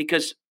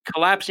 because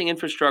collapsing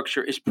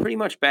infrastructure is pretty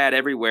much bad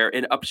everywhere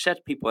and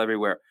upsets people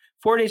everywhere.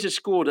 4 days of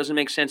school doesn't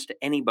make sense to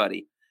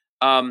anybody.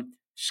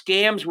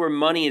 Scams where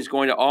money is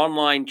going to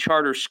online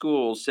charter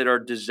schools that are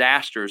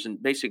disasters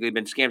and basically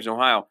been scams in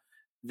Ohio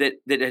that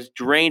has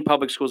drained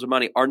public schools of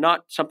money are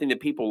not something that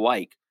people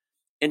like.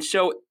 And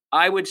so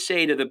I would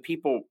say to the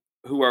people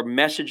who are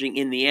messaging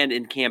in the end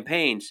in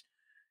campaigns,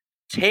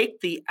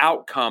 take the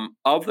outcome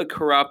of the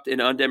corrupt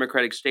and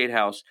undemocratic state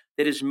house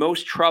that is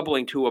most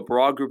troubling to a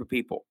broad group of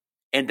people.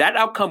 And that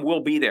outcome will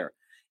be there.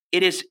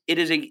 It is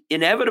an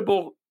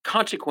inevitable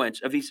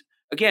consequence of these.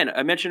 Again,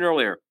 I mentioned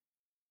earlier,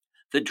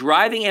 the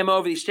driving MO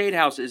of these state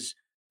houses is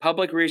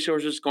public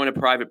resources going to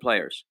private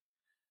players.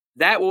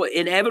 That will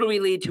inevitably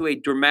lead to a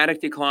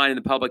dramatic decline in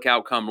the public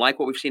outcome, like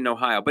what we've seen in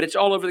Ohio. But it's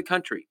all over the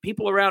country.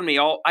 People around me,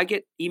 I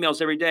get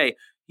emails every day.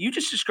 You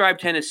just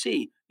described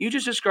Tennessee. You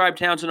just described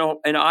towns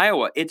in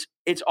Iowa.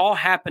 It's all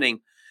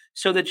happening.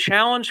 So the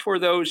challenge for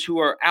those who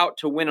are out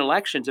to win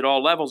elections at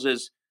all levels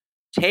is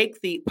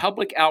take the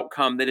public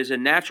outcome that is a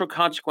natural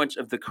consequence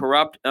of the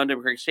corrupt,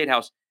 undemocratic state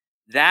house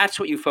That's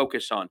what you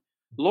focus on.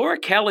 Laura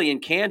Kelly in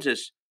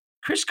Kansas,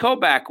 Chris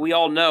Kobach, we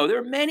all know there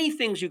are many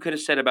things you could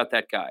have said about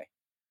that guy.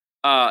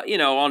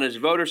 On his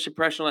voter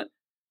suppression.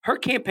 Her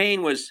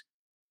campaign was,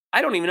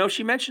 I don't even know if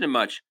she mentioned it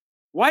much.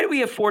 Why do we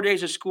have 4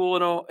 days of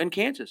school in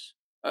Kansas?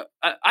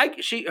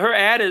 Her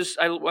ad is,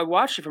 I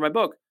watched it for my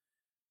book.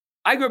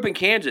 I grew up in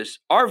Kansas.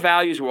 Our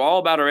values were all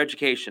about our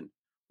education.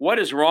 What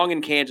is wrong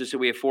in Kansas that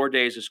we have 4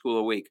 days of school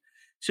a week?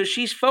 So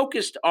she's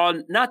focused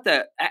on not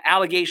the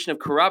allegation of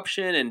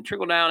corruption and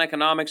trickle-down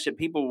economics that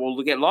people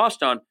will get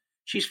lost on.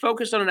 She's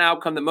focused on an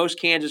outcome that most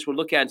Kansas would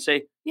look at and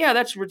say, yeah,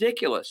 that's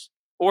ridiculous.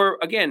 Or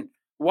again,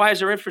 why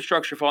is our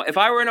infrastructure falling? If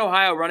I were in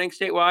Ohio running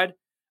statewide,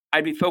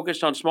 I'd be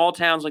focused on small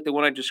towns like the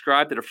one I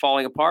described that are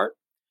falling apart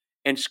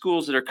and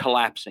schools that are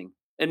collapsing.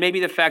 And maybe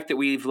the fact that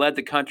we've led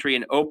the country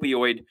in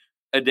opioid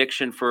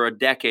addiction for a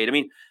decade. I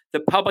mean, the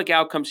public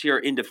outcomes here are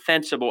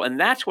indefensible, and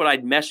that's what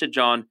I'd message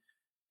on.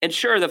 And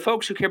sure, the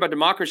folks who care about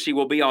democracy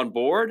will be on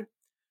board,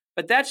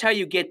 but that's how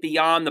you get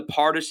beyond the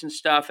partisan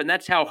stuff, and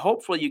that's how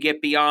hopefully you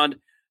get beyond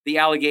the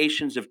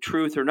allegations of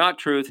truth or not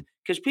truth,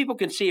 because people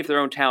can see if their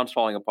own town's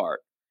falling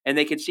apart, and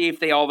they can see if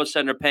they all of a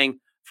sudden are paying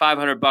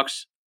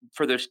 $500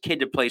 for their kid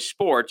to play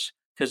sports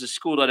because the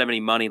school doesn't have any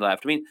money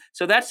left. I mean,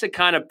 so that's the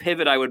kind of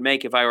pivot I would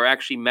make if I were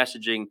actually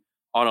messaging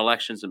on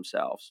elections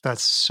themselves.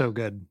 That's so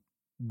good.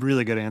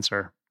 Really good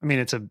answer. I mean,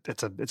 it's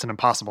an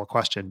impossible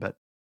question, but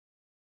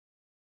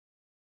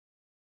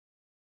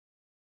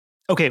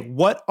okay.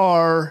 What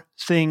are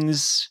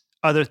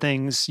other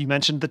things you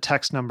mentioned the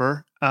text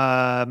number,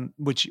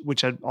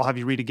 which I'll have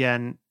you read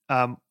again.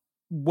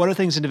 What are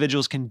things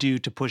individuals can do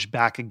to push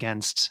back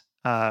against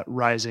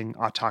rising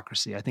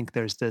autocracy? I think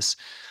there's this,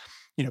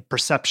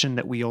 perception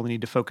that we only need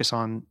to focus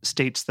on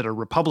states that are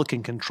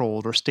Republican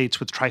controlled or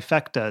states with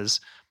trifectas.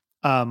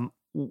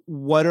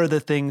 What are the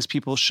things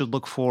people should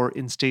look for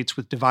in states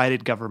with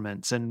divided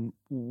governments? And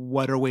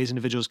what are ways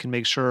individuals can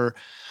make sure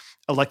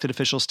elected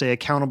officials stay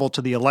accountable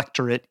to the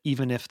electorate,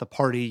 even if the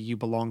party you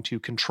belong to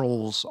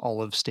controls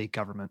all of state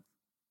government?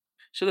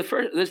 So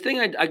the thing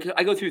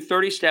I go through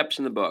 30 steps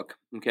in the book,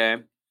 okay?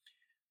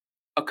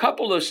 A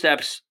couple of those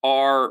steps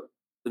are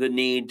the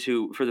need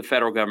for the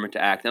federal government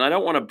to act. And I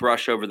don't want to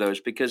brush over those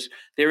because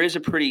there is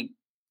a pretty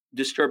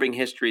disturbing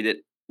history that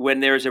when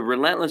there's a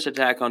relentless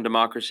attack on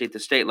democracy at the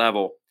state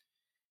level,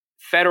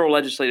 federal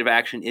legislative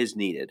action is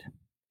needed.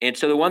 And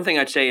so the one thing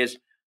I'd say is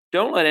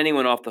don't let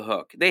anyone off the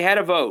hook. They had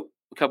a vote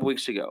a couple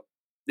weeks ago.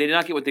 They did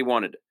not get what they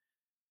wanted.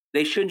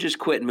 They shouldn't just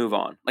quit and move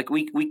on. Like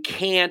we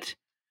can't,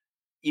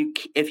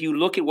 if you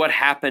look at what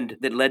happened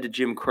that led to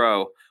Jim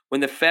Crow,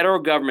 when the federal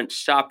government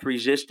stopped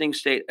resisting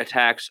state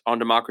attacks on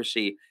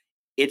democracy,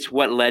 it's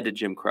what led to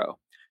Jim Crow.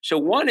 So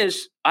one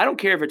is, I don't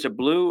care if it's a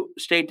blue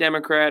state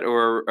Democrat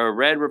or a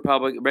red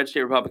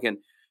state Republican,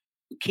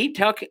 keep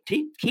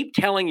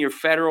telling your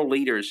federal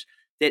leaders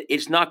that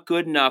it's not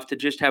good enough to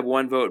just have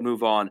one vote and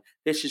move on.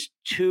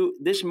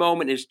 This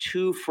moment is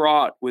too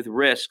fraught with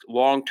risk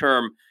long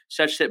term,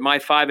 such that my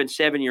 5 and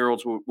 7 year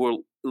olds will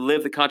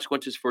live the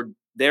consequences for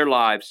their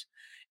lives.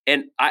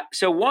 And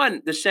so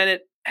one, the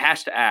Senate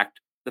has to act,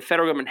 the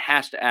federal government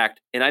has to act,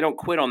 and I don't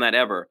quit on that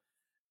ever.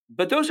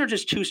 But those are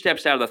just 2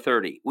 steps out of the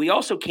 30. We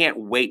also can't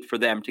wait for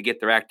them to get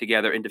their act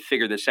together and to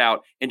figure this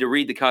out and to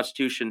read the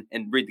Constitution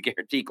and read the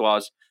guarantee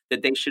clause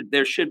that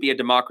there should be a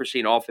democracy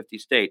in all 50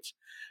 states.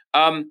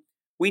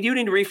 We do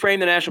need to reframe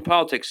the national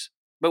politics,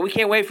 but we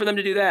can't wait for them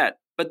to do that.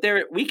 But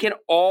we can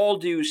all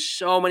do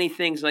so many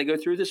things, and I go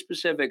through the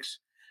specifics.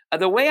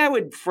 The way I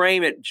would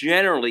frame it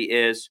generally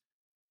is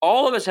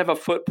all of us have a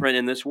footprint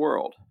in this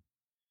world,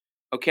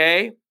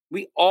 okay?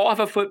 We all have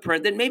a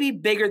footprint that may be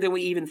bigger than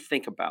we even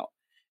think about.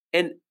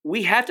 And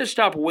we have to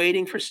stop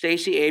waiting for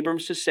Stacey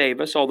Abrams to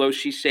save us, although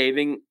she's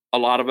saving a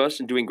lot of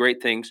us and doing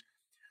great things.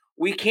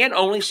 We can't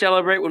only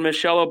celebrate when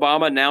Michelle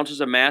Obama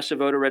announces a massive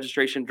voter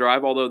registration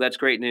drive, although that's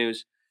great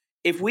news.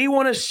 If we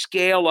want to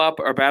scale up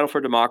our battle for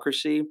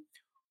democracy,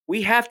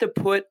 we have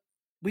to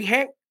we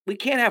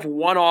can't have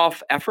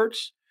one-off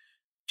efforts.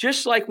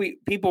 Just like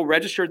people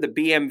registered the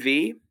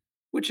BMV,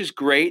 which is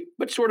great,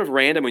 but sort of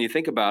random when you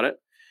think about it.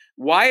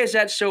 Why is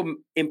that so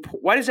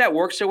important? Why does that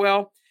work so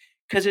well?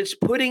 Because it's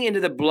putting into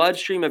the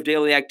bloodstream of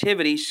daily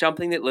activity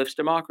something that lifts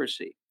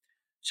democracy.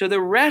 So the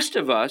rest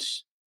of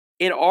us,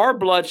 in our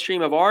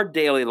bloodstream of our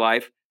daily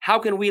life, how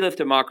can we lift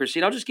democracy?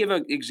 And I'll just give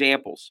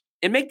examples.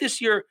 And make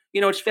this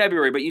it's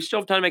February, but you still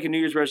have time to make a New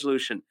Year's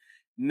resolution.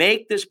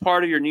 Make this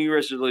part of your New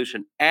Year's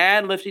resolution.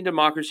 Add lifting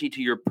democracy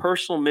to your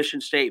personal mission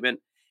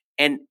statement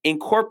and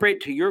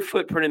incorporate to your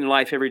footprint in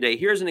life every day.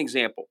 Here's an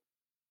example.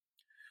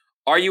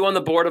 Are you on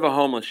the board of a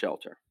homeless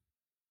shelter?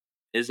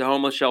 Is the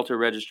homeless shelter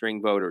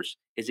registering voters?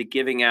 Is it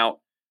giving out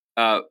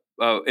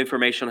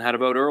information on how to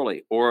vote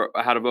early or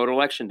how to vote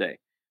election day,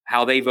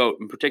 how they vote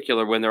in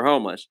particular when they're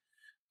homeless?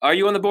 Are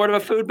you on the board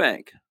of a food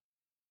bank?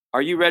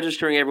 Are you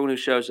registering everyone who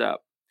shows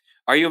up?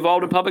 Are you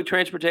involved in public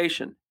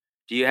transportation?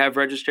 Do you have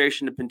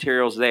registration of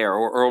materials there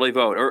or early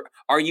vote? Or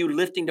are you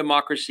lifting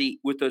democracy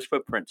with those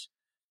footprints?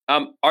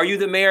 Are you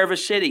the mayor of a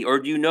city or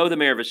do you know the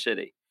mayor of a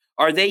city?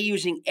 Are they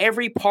using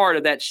every part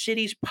of that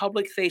city's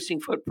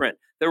public-facing footprint,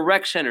 the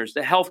rec centers,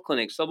 the health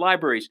clinics, the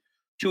libraries,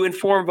 to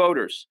inform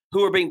voters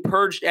who are being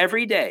purged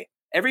every day?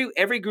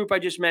 Every group I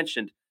just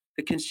mentioned,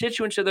 the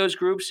constituents of those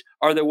groups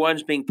are the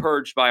ones being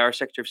purged by our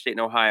Secretary of State in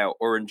Ohio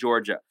or in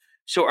Georgia.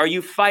 So are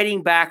you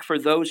fighting back for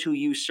those who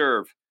you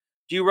serve?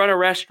 Do you run a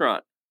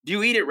restaurant? Do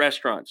you eat at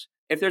restaurants?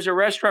 If there's a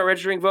restaurant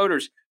registering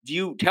voters, do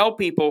you tell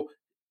people,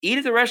 eat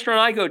at the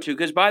restaurant I go to?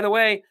 Because, by the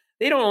way,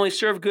 they don't only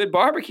serve good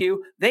barbecue,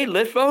 they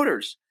lift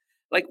voters.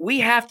 Like, we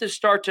have to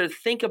start to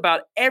think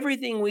about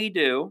everything we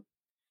do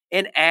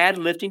and add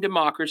lifting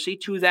democracy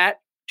to that,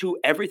 to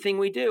everything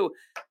we do.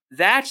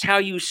 That's how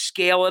you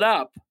scale it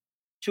up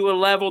to a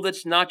level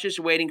that's not just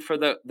waiting for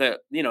the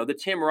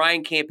Tim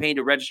Ryan campaign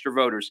to register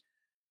voters.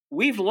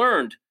 We've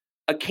learned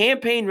a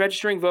campaign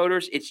registering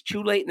voters, it's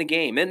too late in the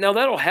game. And now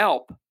that'll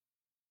help,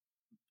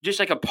 just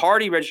like a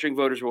party registering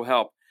voters will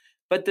help.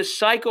 But the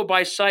cycle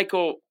by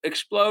cycle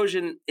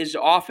explosion is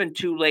often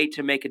too late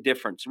to make a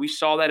difference. We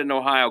saw that in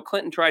Ohio.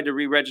 Clinton tried to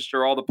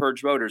re-register all the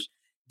purge voters,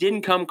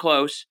 didn't come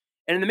close.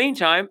 And in the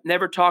meantime,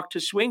 never talked to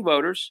swing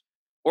voters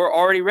or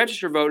already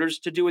registered voters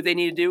to do what they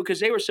need to do because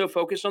they were so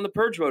focused on the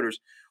purge voters.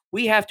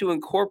 We have to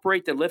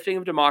incorporate the lifting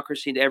of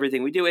democracy into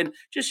everything we do. And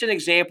just an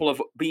example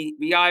of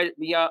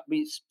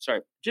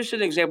just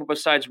an example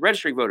besides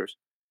registering voters.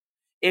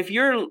 If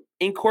you're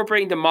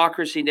incorporating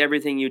democracy into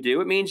everything you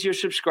do, it means you're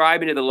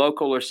subscribing to the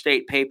local or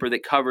state paper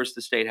that covers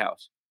the state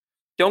house.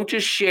 Don't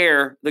just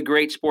share the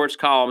great sports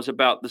columns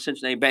about the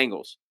Cincinnati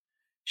Bengals.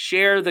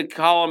 Share the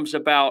columns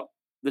about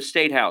the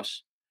state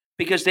house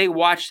because they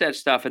watch that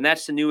stuff, and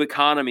that's the new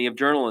economy of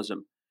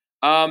journalism.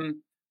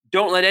 Don't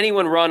let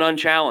anyone run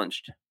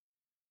unchallenged.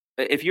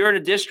 If you're in a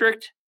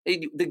district,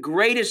 the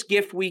greatest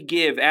gift we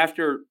give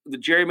after the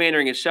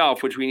gerrymandering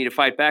itself, which we need to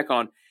fight back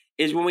on,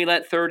 is when we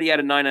let 30 out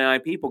of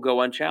 99 people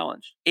go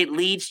unchallenged. It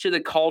leads to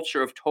the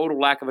culture of total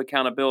lack of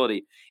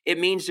accountability. It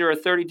means there are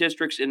 30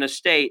 districts in a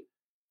state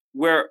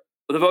where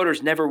the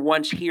voters never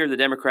once hear the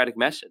Democratic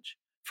message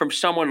from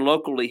someone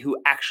locally who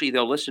actually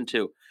they'll listen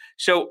to.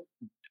 So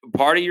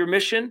part of your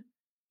mission,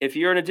 if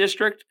you're in a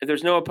district, if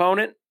there's no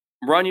opponent,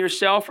 run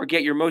yourself or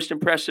get your most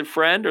impressive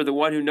friend or the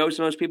one who knows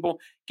the most people,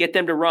 get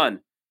them to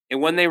run.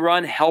 And when they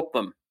run, help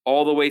them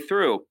all the way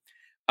through.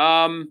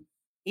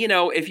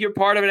 If you're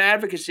part of an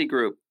advocacy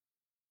group,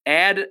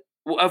 add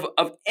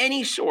of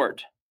any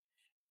sort,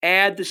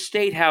 add the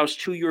state house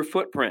to your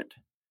footprint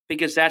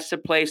because that's the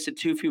place that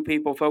too few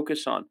people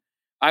focus on.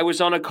 I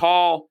was on a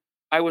call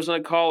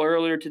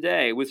earlier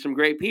today with some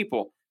great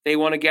people. They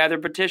want to gather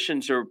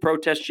petitions or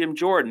protest Jim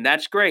Jordan.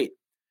 That's great.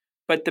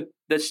 But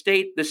the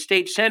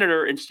state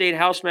senator and state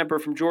house member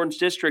from Jordan's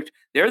district,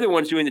 they're the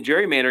ones doing the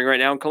gerrymandering right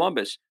now in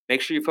Columbus.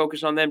 Make sure you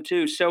focus on them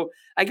too. So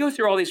I go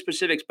through all these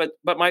specifics, but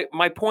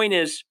my point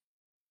is,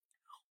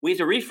 we have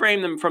to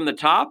reframe them from the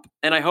top,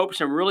 and I hope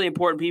some really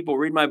important people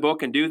read my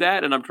book and do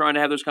that, and I'm trying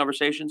to have those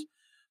conversations.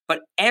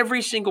 But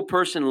every single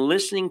person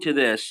listening to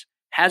this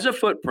has a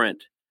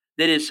footprint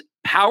that is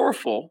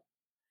powerful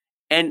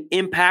and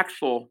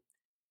impactful,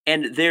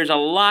 and there's a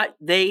lot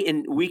they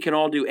and we can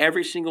all do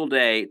every single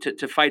day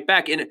to fight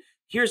back. And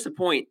here's the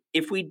point.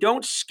 If we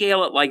don't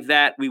scale it like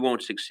that, we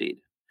won't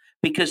succeed.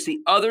 Because the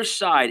other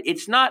side,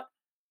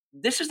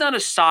 this is not a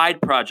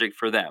side project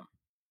for them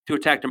to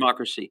attack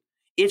democracy.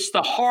 It's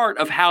the heart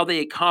of how they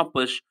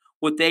accomplish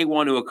what they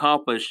want to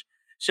accomplish.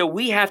 So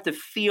we have to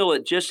feel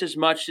it just as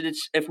much. That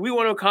if we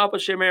want to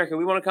accomplish the America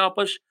we want to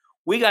accomplish,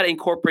 we got to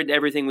incorporate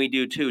everything we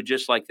do too,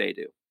 just like they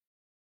do.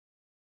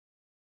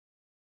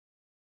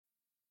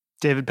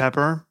 David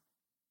Pepper,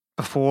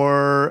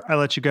 before I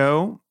let you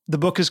go, the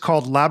book is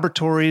called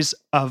Laboratories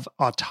of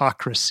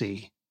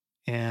Autocracy.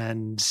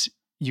 And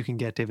you can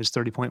get David's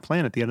 30-point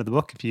plan at the end of the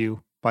book if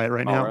you buy it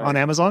right now on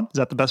Amazon. Is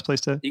that the best place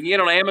to? You can get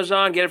it on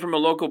Amazon, get it from a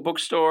local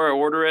bookstore,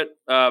 order it,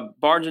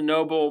 Barnes &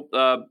 Noble,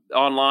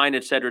 online,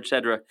 et cetera, et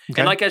cetera.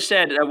 Okay. And like I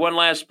said, one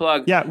last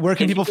plug. Yeah, where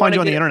can people find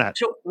you on the internet?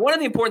 So one of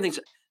the important things,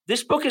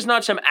 this book is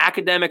not some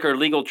academic or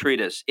legal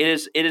treatise.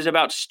 It is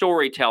about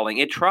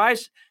storytelling.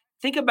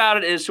 Think about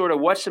it as sort of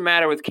what's the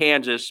matter with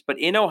Kansas, but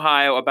in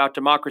Ohio about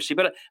democracy.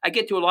 But I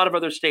get to a lot of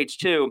other states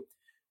too.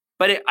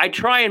 But I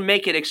try and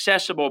make it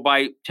accessible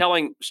by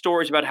telling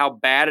stories about how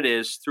bad it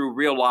is through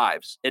real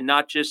lives and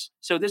not just.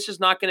 So this is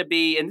not going to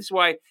be, and this is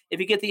why if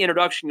you get the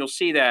introduction, you'll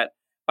see that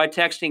by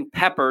texting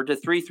Pepper to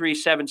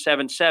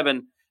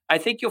 33777. I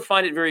think you'll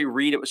find it very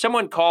readable.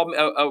 Someone called me,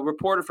 a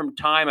reporter from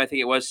Time, I think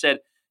it was, said,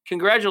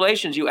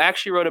 "Congratulations, you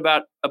actually wrote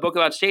about a book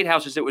about state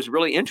houses that was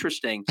really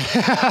interesting."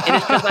 And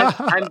it's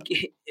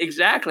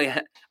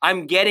because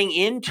I'm getting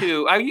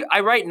into,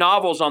 I write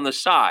novels on the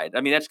side.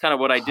 I mean, that's kind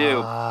of what I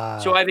do.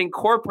 So I've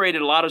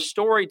incorporated a lot of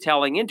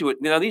storytelling into it.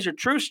 These are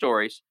true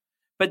stories,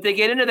 but they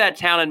get into that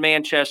town in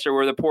Manchester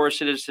where the poor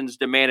citizens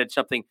demanded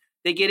something.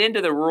 They get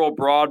into the rural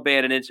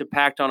broadband and its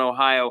impact on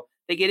Ohio.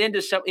 They get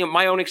into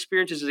my own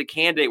experiences as a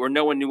candidate where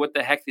no one knew what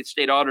the heck the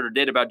state auditor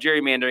did about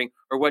gerrymandering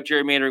or what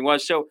gerrymandering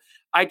was. So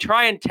I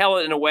try and tell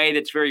it in a way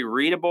that's very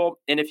readable.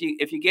 And if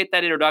you get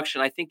that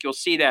introduction, I think you'll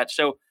see that.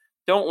 So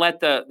don't let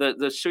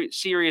the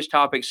serious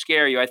topics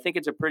scare you. I think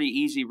it's a pretty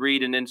easy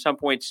read, and in some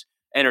points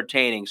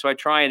entertaining. So I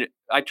try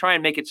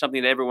and make it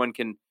something that everyone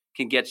can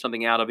get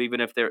something out of,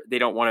 even if they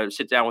don't want to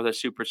sit down with a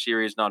super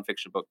serious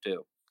nonfiction book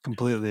too.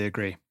 Completely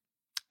agree.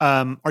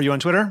 Are you on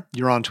Twitter?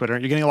 You're on Twitter.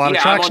 You're getting a lot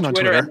of traction I'm on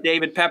Twitter. Twitter.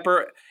 David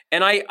Pepper.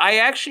 And I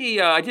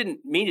actually, I didn't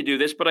mean to do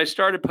this, but I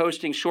started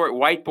posting short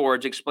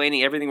whiteboards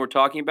explaining everything we're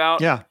talking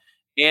about. Yeah.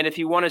 And if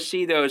you want to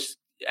see those,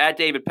 at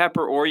David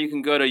Pepper, or you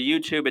can go to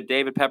YouTube at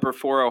David Pepper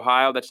 4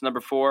 Ohio. That's number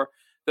 4.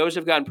 Those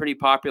have gotten pretty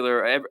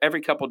popular.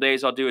 Every couple of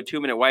days, I'll do a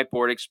 2-minute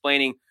whiteboard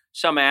explaining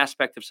some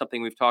aspect of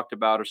something we've talked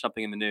about or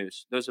something in the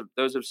news. Those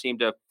have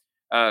seemed to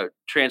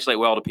translate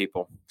well to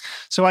people.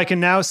 So I can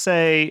now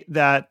say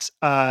that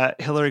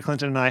Hillary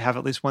Clinton and I have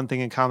at least one thing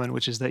in common,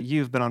 which is that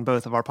you've been on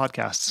both of our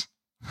podcasts.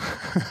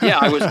 Yeah,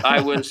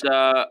 I was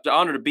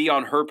honored to be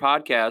on her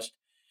podcast.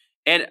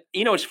 And,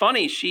 it's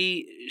funny.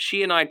 She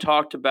and I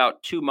talked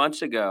about 2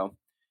 months ago,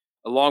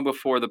 long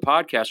before the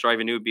podcast, or I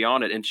even knew it'd be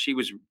on it. And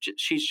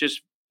she's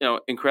just,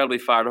 incredibly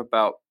fired up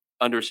about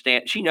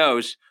she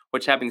knows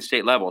what's happening at the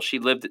state level.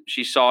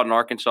 She saw it in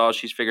Arkansas.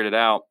 She's figured it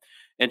out.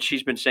 And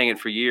she's been saying it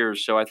for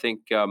years. So I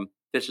think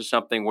this is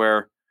something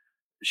where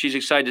she's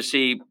excited to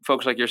see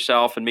folks like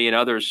yourself and me and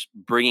others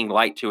bringing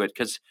light to it.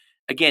 Because,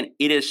 again,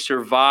 it has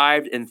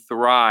survived and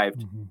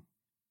thrived,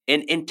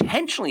 and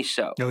intentionally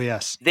so. Oh,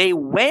 yes. They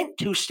went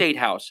to state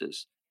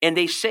houses, and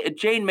they say,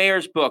 Jane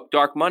Mayer's book,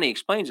 Dark Money,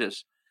 explains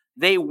this.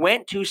 They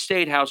went to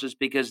state houses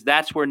because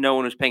that's where no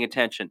one was paying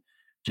attention.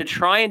 To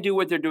try and do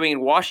what they're doing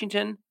in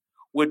Washington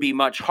would be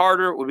much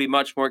harder, would be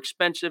much more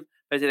expensive,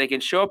 but they can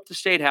show up to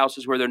state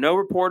houses where there are no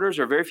reporters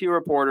or very few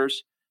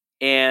reporters,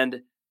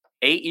 and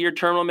 8-year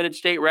term limited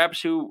state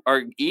reps who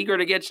are eager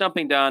to get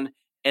something done,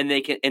 and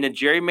they can, in a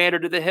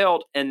gerrymander to the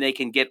hilt, and they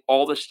can get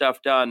all this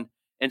stuff done.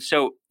 And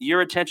so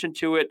your attention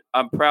to it,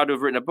 I'm proud to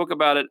have written a book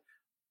about it.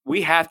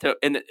 We have to,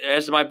 and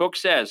as my book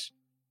says,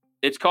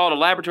 it's called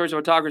Laboratories of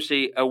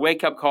Autocracy, a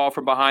wake-up call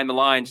from behind the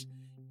lines.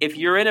 If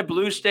you're in a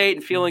blue state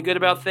and feeling good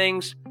about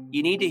things,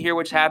 you need to hear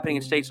what's happening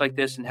in states like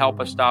this and help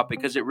us stop it,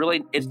 because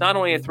it's not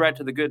only a threat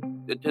to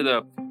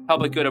the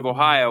public good of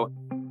Ohio.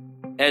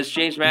 As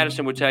James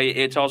Madison would tell you,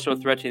 it's also a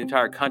threat to the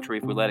entire country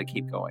if we let it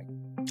keep going.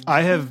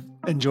 I have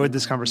enjoyed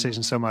this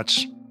conversation so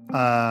much.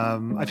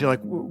 I feel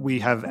like we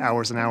have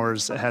hours and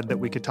hours ahead that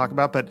we could talk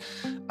about, but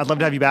I'd love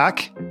to have you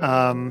back.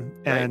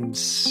 And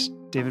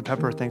David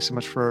Pepper, thanks so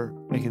much for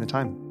making the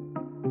time.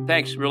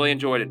 Thanks. Really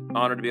enjoyed it.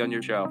 Honored to be on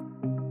your show.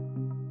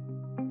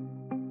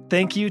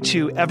 Thank you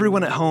to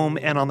everyone at home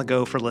and on the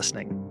go for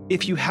listening.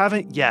 If you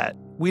haven't yet,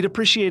 we'd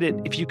appreciate it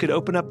if you could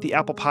open up the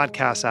Apple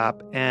Podcasts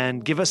app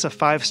and give us a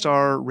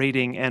 5-star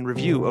rating and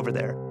review over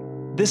there.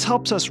 This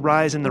helps us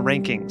rise in the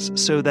rankings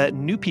so that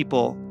new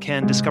people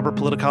can discover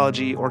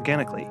Politicology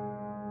organically.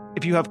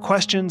 If you have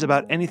questions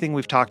about anything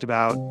we've talked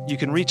about, you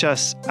can reach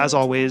us, as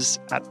always,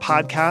 at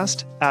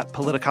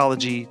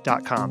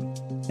podcast@politicology.com.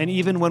 And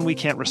even when we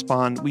can't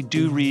respond, we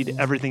do read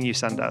everything you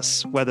send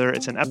us, whether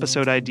it's an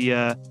episode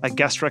idea, a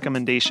guest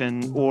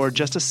recommendation, or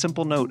just a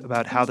simple note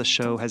about how the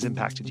show has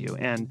impacted you.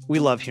 And we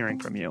love hearing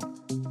from you.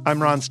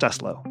 I'm Ron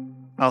Steslow.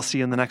 I'll see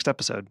you in the next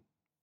episode.